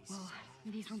know. Well,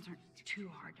 these ones aren't too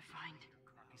hard to find.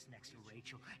 Carcass next to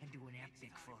Rachel and do an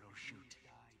epic photo shoot.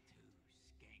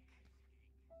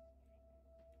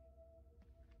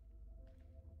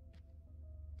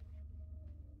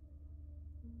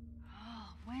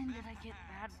 Oh, when did I get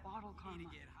bad bottle Need karma? to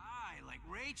get high like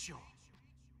Rachel.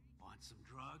 Want some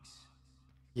drugs?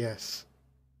 Yes.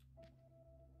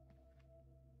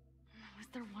 Was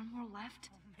there one more left?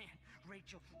 Oh man,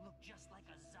 Rachel looked just like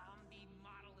a zombie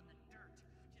model in the dirt.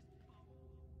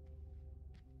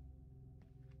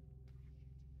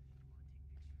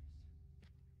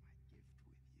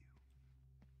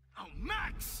 Oh,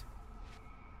 Max!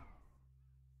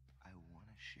 I want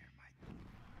to share my.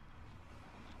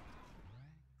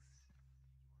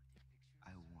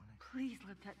 I want to. Please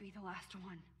let that be the last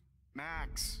one.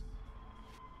 Max!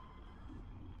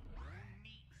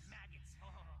 Meat maggots. Oh.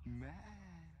 Max!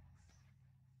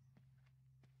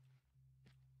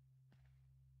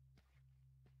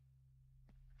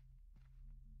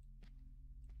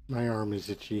 My arm is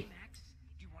itchy. Max,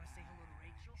 do you want to say hello to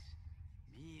Rachel?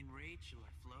 Me and Rachel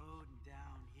are floating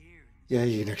down here. Yeah,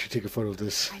 you can actually take a photo of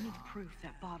this. I need proof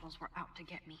that bottles were out to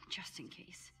get me, just in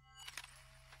case.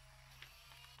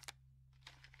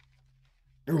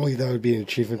 Normally that would be an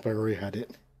achievement, but I already had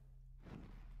it.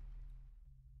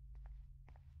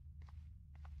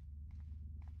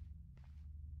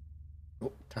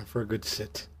 Oh, time for a good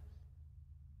sit.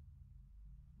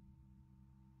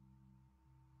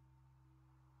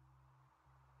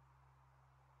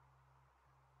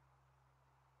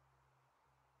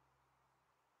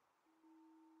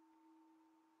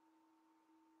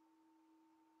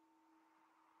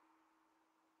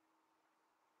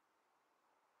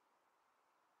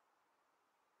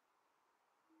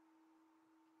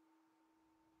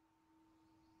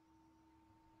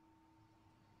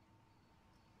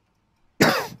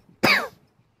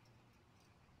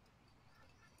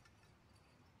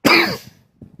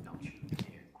 Don't you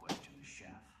dare question the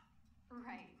chef.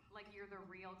 Right, like you're the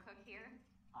real cook here?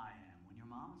 I am when your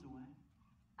mom is away.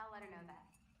 I'll let her know that.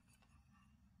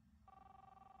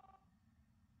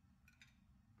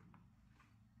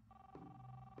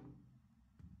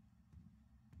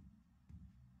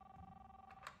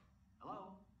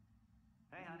 Hello?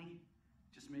 Hey, honey.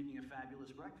 Just making a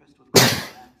fabulous breakfast with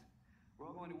snacks. We're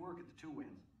all going to work at the Two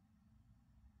Winds.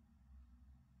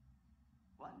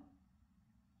 What?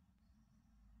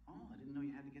 Oh, I didn't know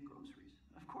you had to get groceries.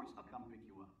 Of course I'll come pick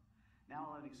you up. Now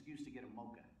I'll have an excuse to get a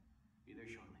mocha. Be there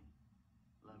shortly.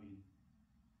 Love you.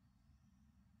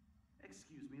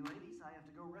 Excuse me, ladies. I have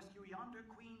to go rescue yonder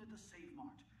queen at the Save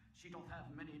Mart. She don't have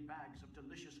many bags of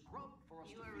delicious grub for us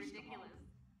You to are feast ridiculous. upon.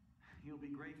 You'll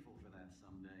be grateful for that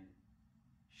someday.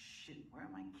 Shit, where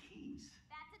are my keys?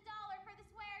 That's $1 for the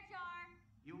swear jar.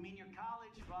 You mean your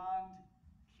college fund?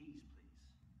 Keys, please.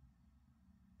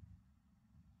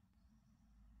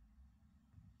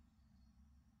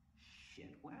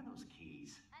 Shit, where are those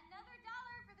keys? Another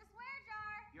 $1 for the swear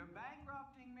jar. You're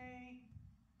bankrupting me.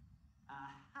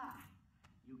 Aha!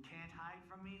 You can't hide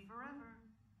from me forever.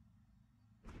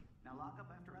 Now lock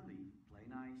up after I leave. Play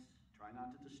nice. Try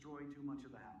not to destroy too much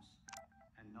of the house.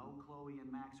 And no Chloe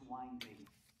and Max wine tasting.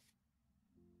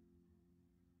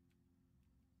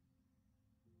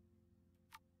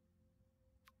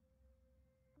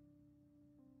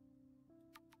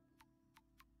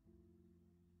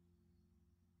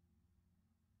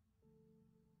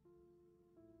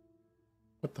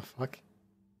 What the fuck?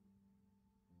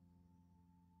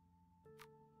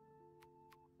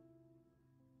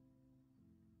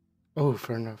 Oh,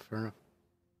 fair enough, fair enough.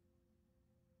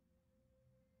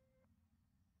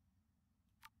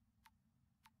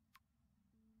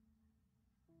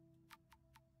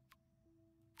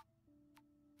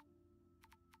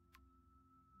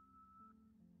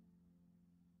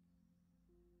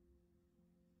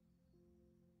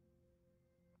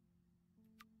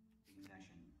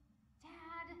 Possession.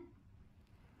 Dad.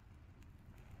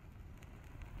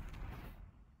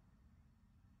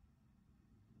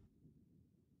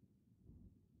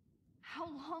 How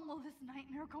long will this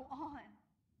nightmare go on?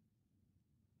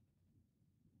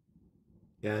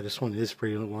 Yeah, this one is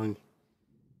pretty long.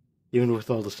 Even with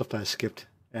all the stuff that I skipped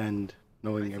and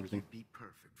knowing everything. You'd be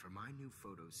perfect for my new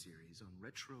photo series on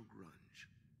retro grunge.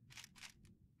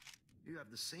 You have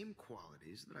the same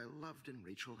qualities that I loved in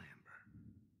Rachel Amber,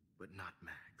 but not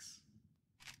Max.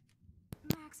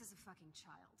 Max is a fucking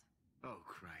child. Oh,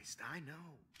 Christ, I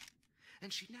know.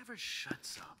 And she never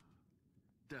shuts up,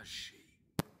 does she?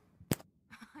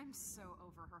 I'm so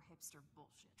over her hipster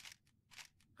bullshit.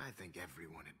 I think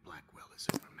everyone at Blackwell is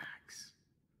over Max.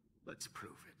 Let's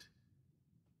prove it.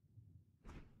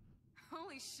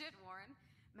 Holy shit, Warren.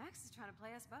 Max is trying to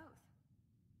play us both.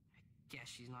 Guess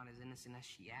she's not as innocent as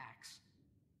she acts.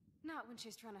 Not when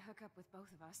she's trying to hook up with both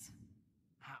of us.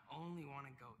 I only want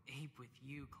to go ape with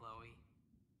you, Chloe.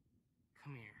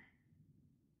 Come here.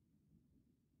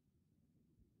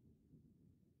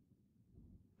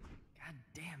 God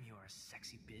damn, you are a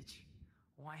sexy bitch.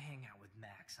 Why hang out with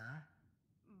Max, huh?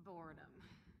 Boredom.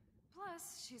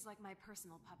 Plus, she's like my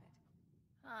personal puppet.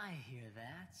 I hear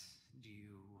that. Do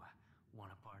you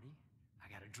want a party? I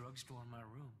got a drugstore in my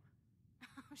room.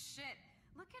 Oh shit.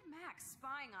 Look at Max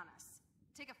spying on us.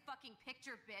 Take a fucking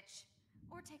picture, bitch.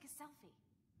 Or take a selfie.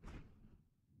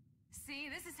 See,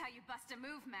 this is how you bust a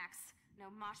move, Max.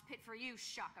 No mosh pit for you,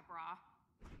 Shaka Bra.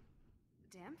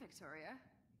 Damn, Victoria.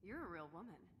 You're a real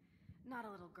woman. Not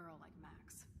a little girl like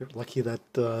Max. You're lucky that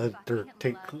they're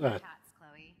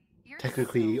Chloe. You're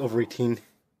technically so over 18.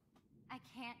 I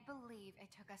can't believe it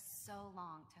took us so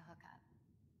long to hook up.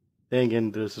 Then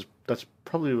again, that's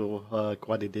probably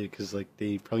why they did, because like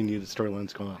they probably knew the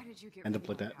storyline's gonna Why did you get end rid up of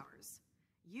like your that. powers?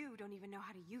 You don't even know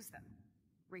how to use them.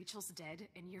 Rachel's dead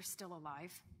and you're still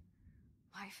alive.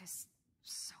 Life is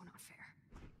so not fair.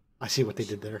 I see what they She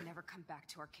did will there. never come back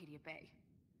to Arcadia Bay.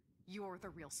 You're the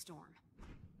real Storm.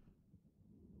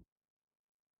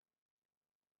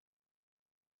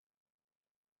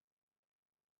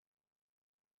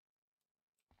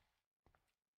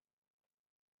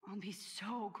 I'll be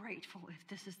so grateful if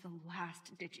this is the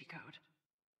last digicode.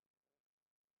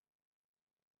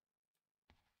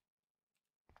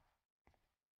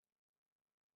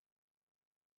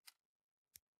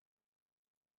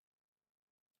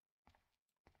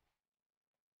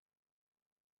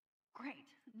 Great.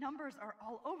 Numbers are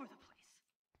all over the place.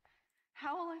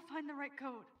 How will I find the right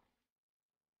code?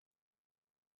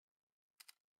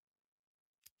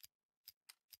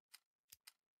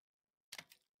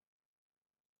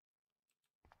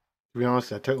 To be honest,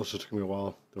 that also took me a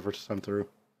while the first time through.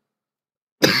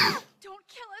 Don't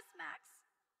kill us, Max!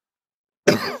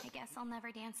 I guess I'll never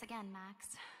dance again,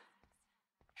 Max.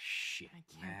 Shit,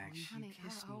 Max. Honey,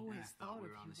 I always thought we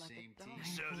were on the same team.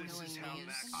 So this is how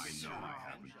Max I know I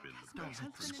haven't been the Don't best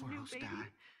let the squirrels die.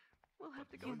 We'll have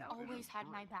to But go don't now. Always had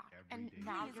my back, and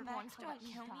now you're going to let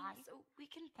me die. so we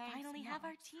can Finally have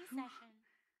our tea session.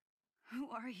 Who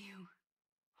are you?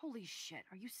 Holy shit,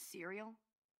 are you serial?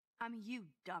 I'm you,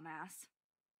 dumbass.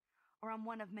 Or I'm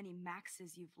one of many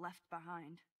Maxes you've left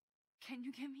behind. Can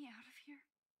you get me out of here?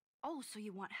 Oh, so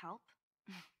you want help?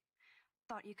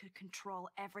 Thought you could control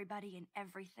everybody and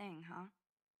everything, huh?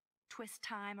 Twist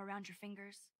time around your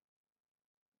fingers?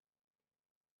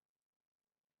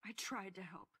 I tried to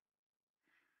help.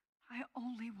 I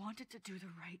only wanted to do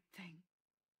the right thing.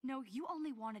 No, you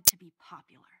only wanted to be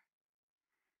popular.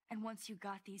 And once you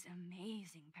got these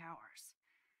amazing powers,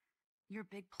 your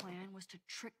big plan was to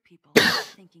trick people into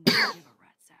thinking you give a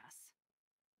rat's ass.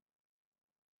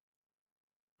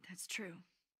 That's true.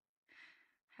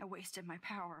 I wasted my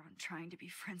power on trying to be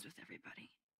friends with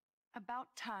everybody.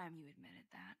 About time you admitted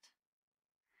that.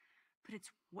 But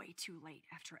it's way too late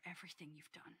after everything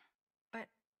you've done. But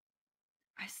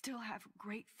I still have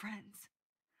great friends.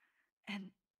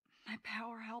 And my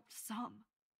power helped some.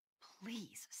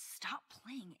 Please, stop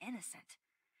playing innocent.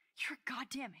 You're a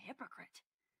goddamn hypocrite.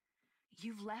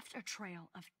 You've left a trail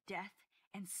of death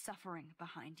and suffering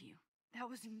behind you. That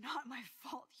was not my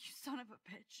fault, you son of a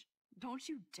bitch. Don't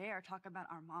you dare talk about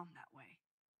our mom that way.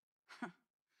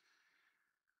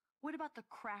 What about the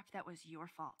crap that was your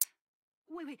fault?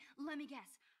 Wait, let me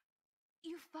guess.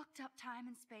 You fucked up time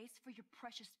and space for your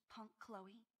precious punk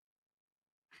Chloe?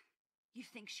 You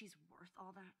think she's worth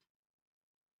all that?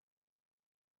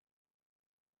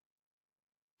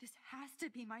 This has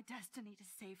to be my destiny to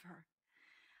save her.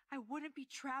 I wouldn't be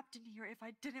trapped in here if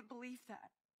I didn't believe that.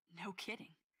 No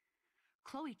kidding.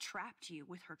 Chloe trapped you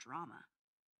with her drama.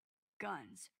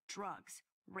 Guns, drugs,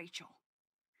 Rachel.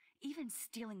 Even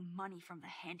stealing money from the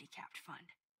handicapped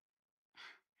fund.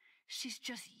 She's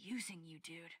just using you,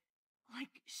 dude.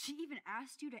 Like, she even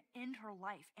asked you to end her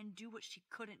life and do what she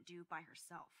couldn't do by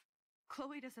herself.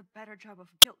 Chloe does a better job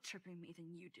of guilt-tripping me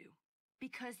than you do.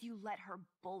 Because you let her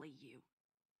bully you.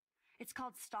 It's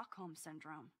called Stockholm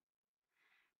Syndrome.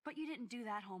 But you didn't do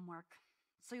that homework,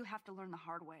 so you'll have to learn the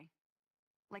hard way.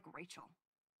 Like Rachel.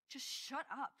 Just shut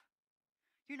up.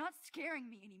 You're not scaring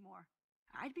me anymore.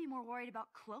 I'd be more worried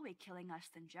about Chloe killing us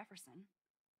than Jefferson.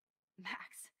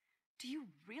 Max, do you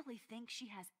really think she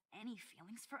has any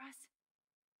feelings for us?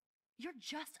 You're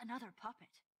just another puppet.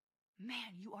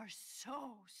 Man, you are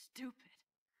so stupid.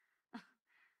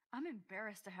 I'm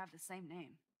embarrassed to have the same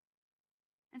name.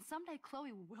 And someday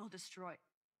Chloe will destroy...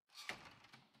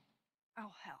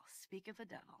 Oh hell, speak of the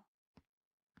devil.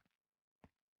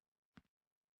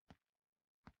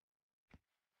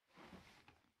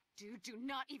 Dude, do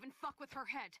not even fuck with her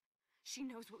head. She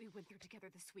knows what we went through together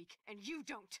this week, and you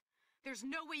don't. There's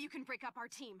no way you can break up our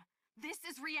team. This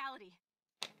is reality.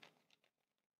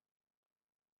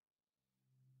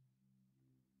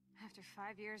 After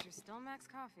 5 years, you're still Max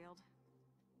Caulfield.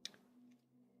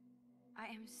 I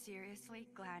am seriously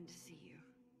glad to see you.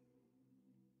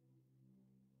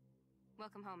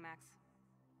 Welcome home, Max.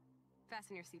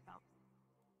 Fasten your seatbelt.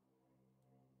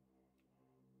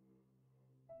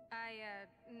 I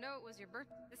know it was your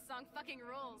birthday. This song fucking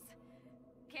rules.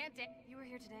 Can't You were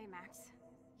here today, Max.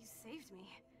 You saved me.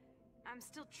 I'm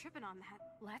still tripping on that.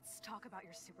 Let's talk about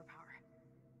your superpower.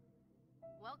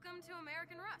 Welcome to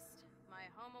American Rust, my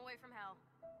home away from hell.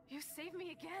 You saved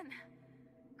me again.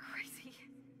 Crazy.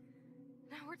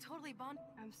 Now we're totally bonded.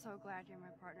 I'm so glad you're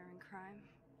my partner in crime.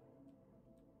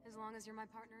 As long as you're my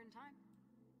partner in time.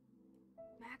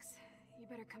 Max, you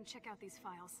better come check out these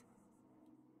files.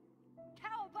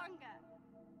 Cowabunga!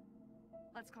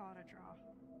 Let's call it a draw.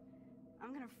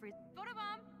 I'm gonna freeze.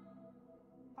 Photobomb!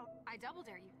 Oh, I double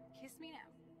dare you. Kiss me now.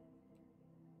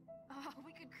 Oh,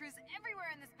 we could cruise everywhere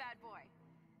in this bad boy.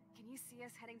 Can you see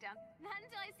us heading down? Not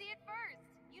until I see it first.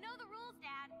 You know the rules,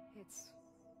 Dad. It's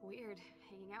weird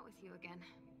hanging out with you again.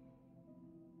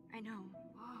 I know.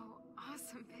 Whoa,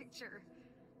 awesome picture.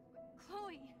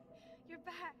 Chloe, you're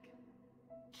back.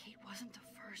 Kate wasn't the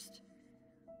first.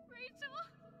 Rachel?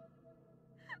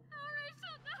 Oh,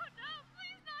 Rachel, no,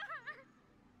 please not her.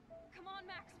 Come on,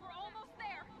 Max, we're almost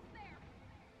there.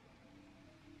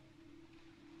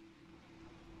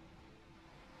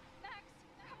 Max,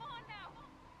 come on now.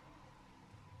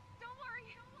 Don't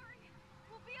worry.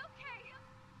 We'll be okay.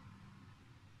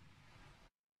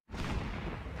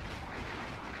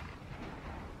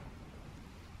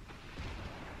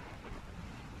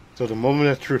 So the moment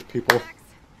of truth, people.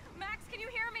 Max, can you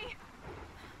hear me?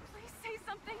 Please say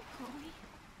something. Chloe?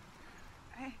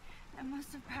 I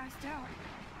must have passed out.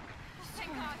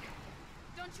 Thank God.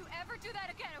 Don't you ever do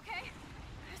that again, okay?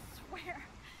 I swear.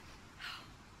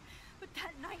 But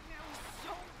that nightmare was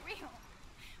so real.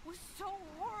 It was so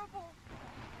horrible.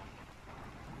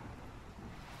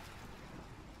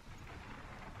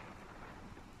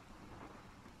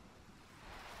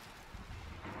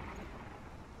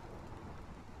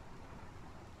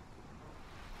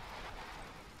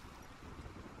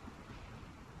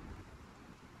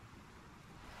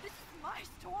 This is my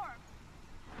storm.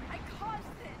 I caused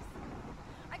this.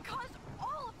 I caused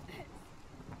all of this.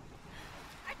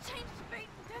 I changed fate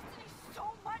and destiny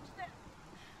so much that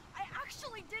I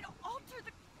actually did alter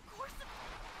the course of...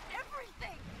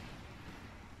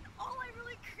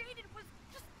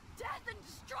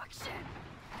 destruction!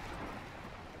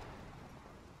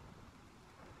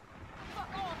 Fuck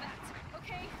all that,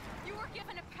 okay? You were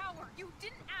given a power. You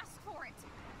didn't ask for it.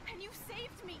 And you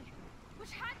saved me.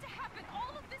 Which had to happen.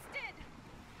 All of this did.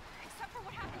 Except for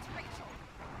what happened to Rachel.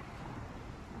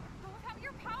 But without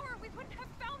your power, we wouldn't have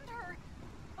found her.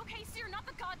 Okay, so you're not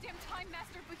the goddamn Time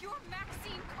Master, but you're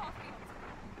Maxine Caulfield.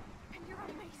 And you're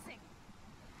amazing.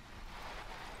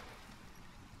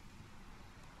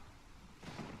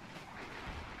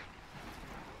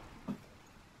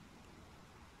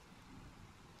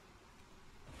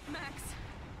 Max.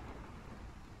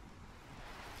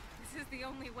 This is the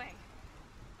only way.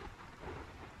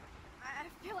 I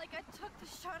feel like I took the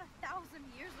shot 1,000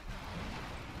 years ago.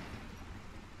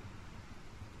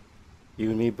 You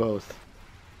and me both.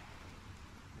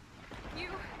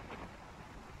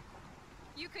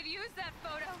 You could use that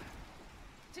photo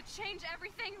to change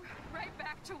everything right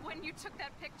back to when you took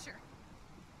that picture.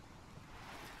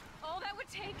 All that would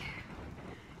take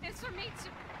is for me to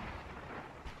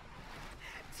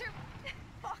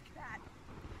Fuck that.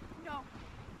 No.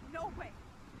 No way.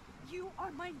 You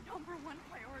are my #1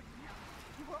 priority now.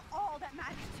 You are all that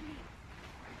matters to me.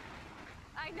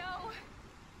 I know.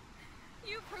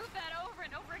 You proved that over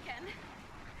and over again.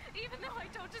 Even though I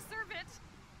don't deserve it.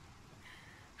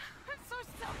 I'm so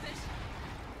selfish.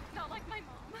 Not like my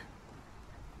mom.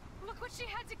 Look what she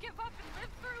had to give up and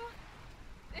live through.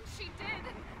 And she did.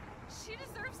 She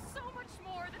deserves so much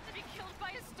more than to be killed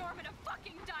by a storm in a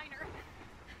fucking diner.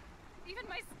 Even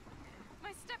my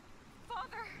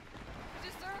stepfather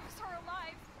deserves her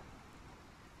alive.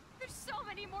 There's so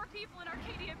many more people in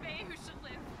Arcadia Bay who should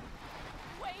live.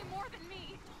 Way more than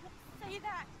me. Don't say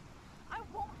that. I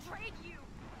won't trade you.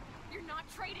 You're not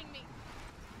trading me.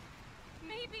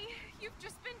 Maybe you've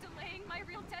just been delaying my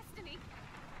real destiny.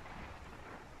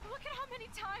 Look at how many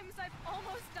times I've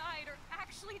almost died or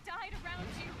actually died around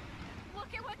you.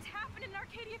 Look at what's happened in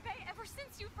Arcadia Bay ever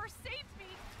since you first saved me.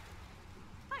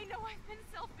 I know I've been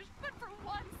selfish, but for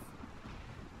once,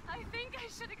 I think I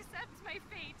should accept my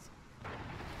fate.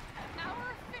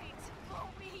 Our fate,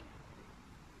 Chloe.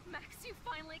 Max, you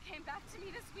finally came back to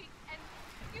me this week, and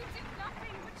you did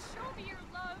nothing but show me your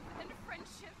love and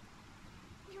friendship.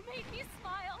 You made me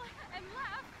smile and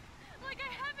laugh like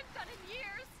I haven't done in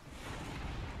years.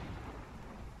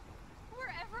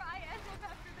 Wherever I end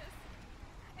up after this,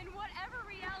 in whatever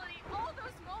reality, all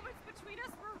those moments between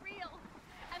us were real,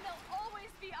 and they'll always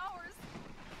be ours.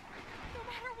 No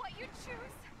matter what you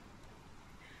choose,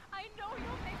 I know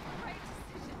you'll make the right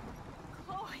decision.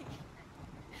 Chloe,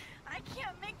 I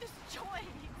can't make this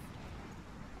choice.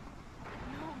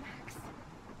 No, Max.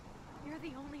 You're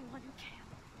the only one who can.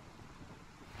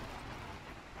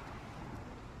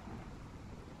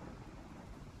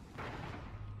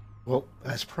 Well,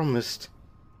 as promised,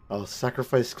 I'll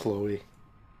sacrifice Chloe.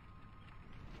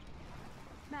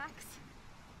 Max,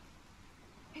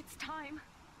 it's time.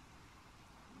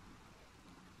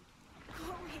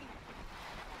 Chloe,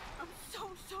 I'm so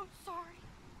sorry.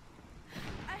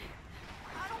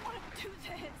 I don't want to do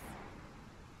this.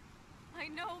 I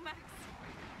know, Max.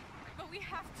 But we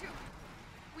have to.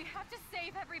 We have to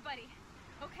save everybody,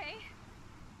 okay?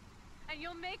 And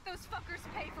you'll make those fuckers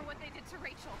pay for what they did to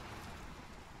Rachel.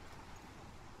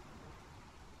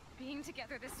 Being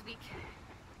together this week,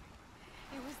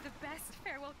 it was the best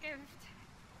farewell gift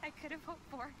I could have hoped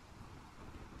for.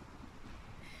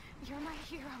 You're my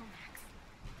hero, Max.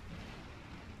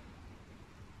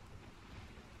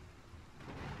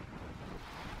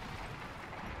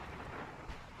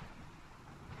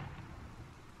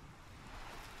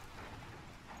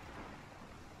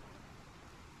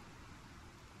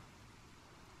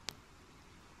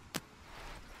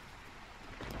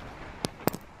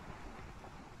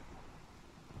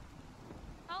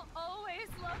 I'll always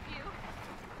love you.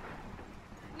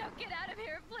 Now get out of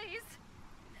here, please.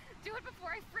 Do it before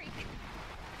I freak.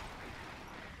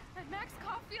 And Max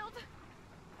Caulfield,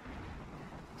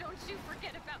 don't you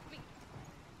forget about me.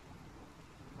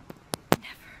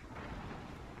 Never.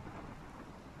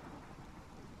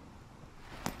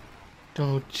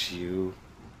 Don't you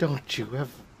ever...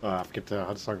 I forget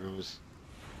how the song goes.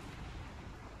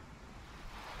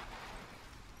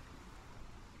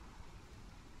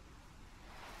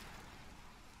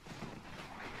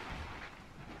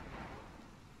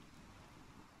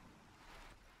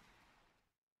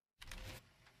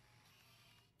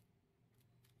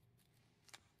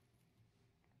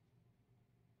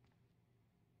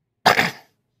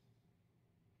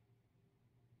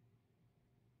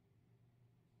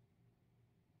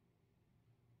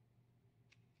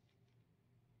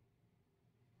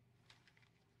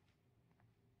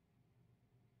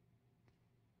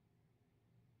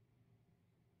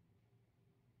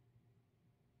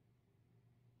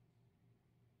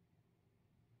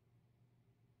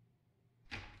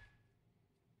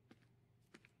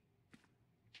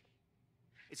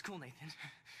 It's cool, Nathan.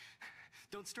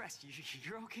 Don't stress.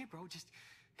 You're okay, bro. Just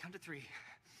count to 3.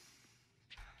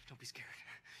 Don't be scared.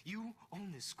 You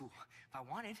own this school. If I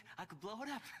wanted, I could blow it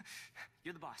up.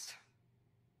 You're the boss.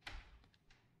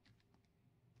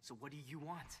 So what do you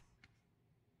want?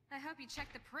 I hope you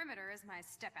checked the perimeter, as my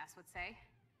step-ass would say.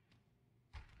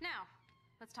 Now,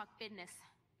 let's talk business.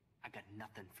 I got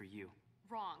nothing for you.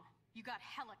 Wrong. You got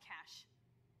hella cash.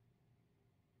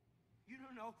 You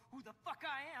don't know who the fuck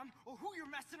I am or who you're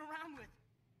messing around with.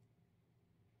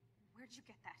 Where'd you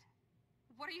get that?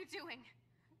 What are you doing?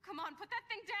 Come on, put that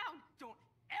thing down! Don't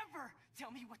ever tell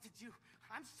me what to do.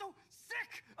 I'm so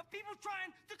sick of people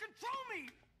trying to control me!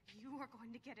 You are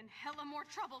going to get in hella more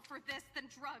trouble for this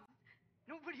than drugs.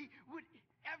 Nobody would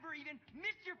ever even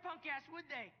miss your punk ass, would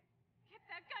they? Get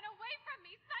that gun away from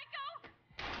me, psycho!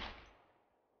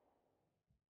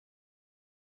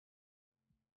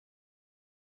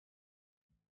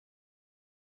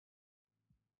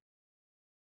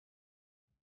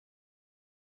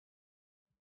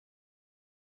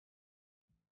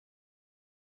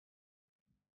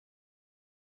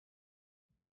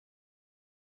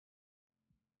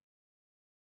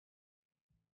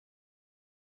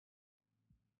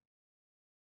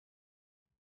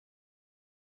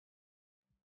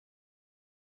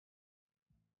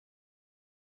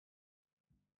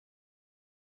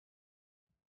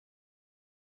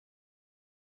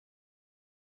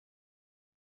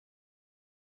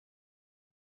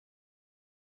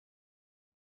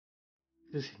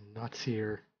 Is he nuts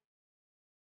here?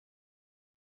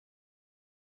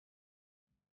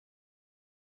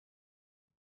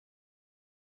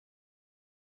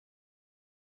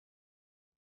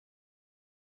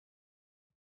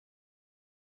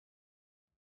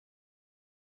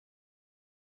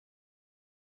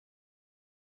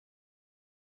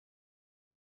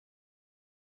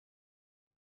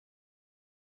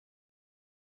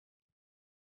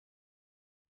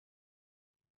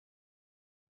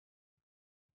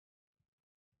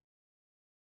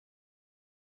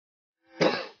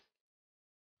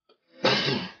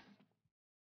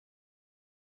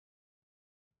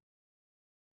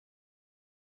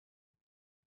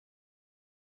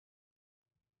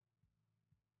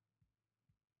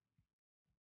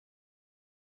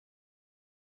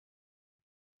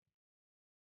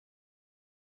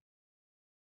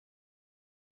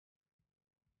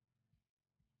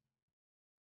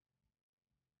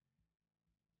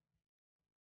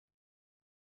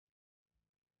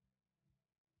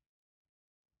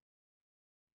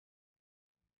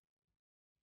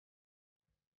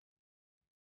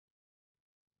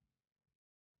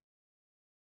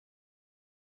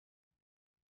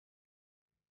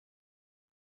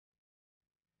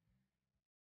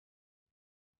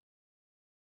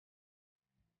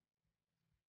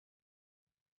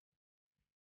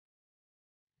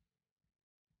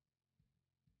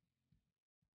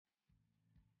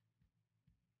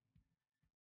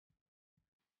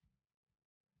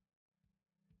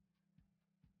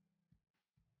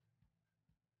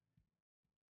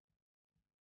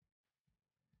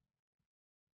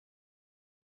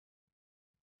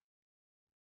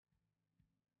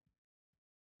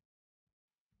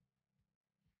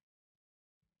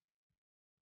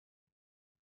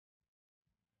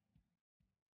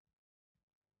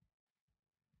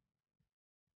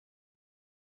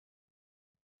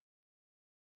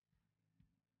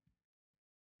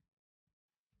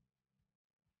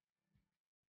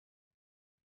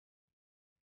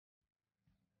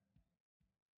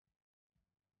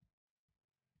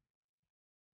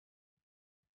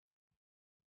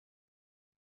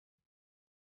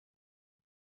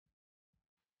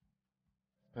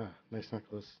 Ah, nice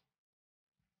necklace.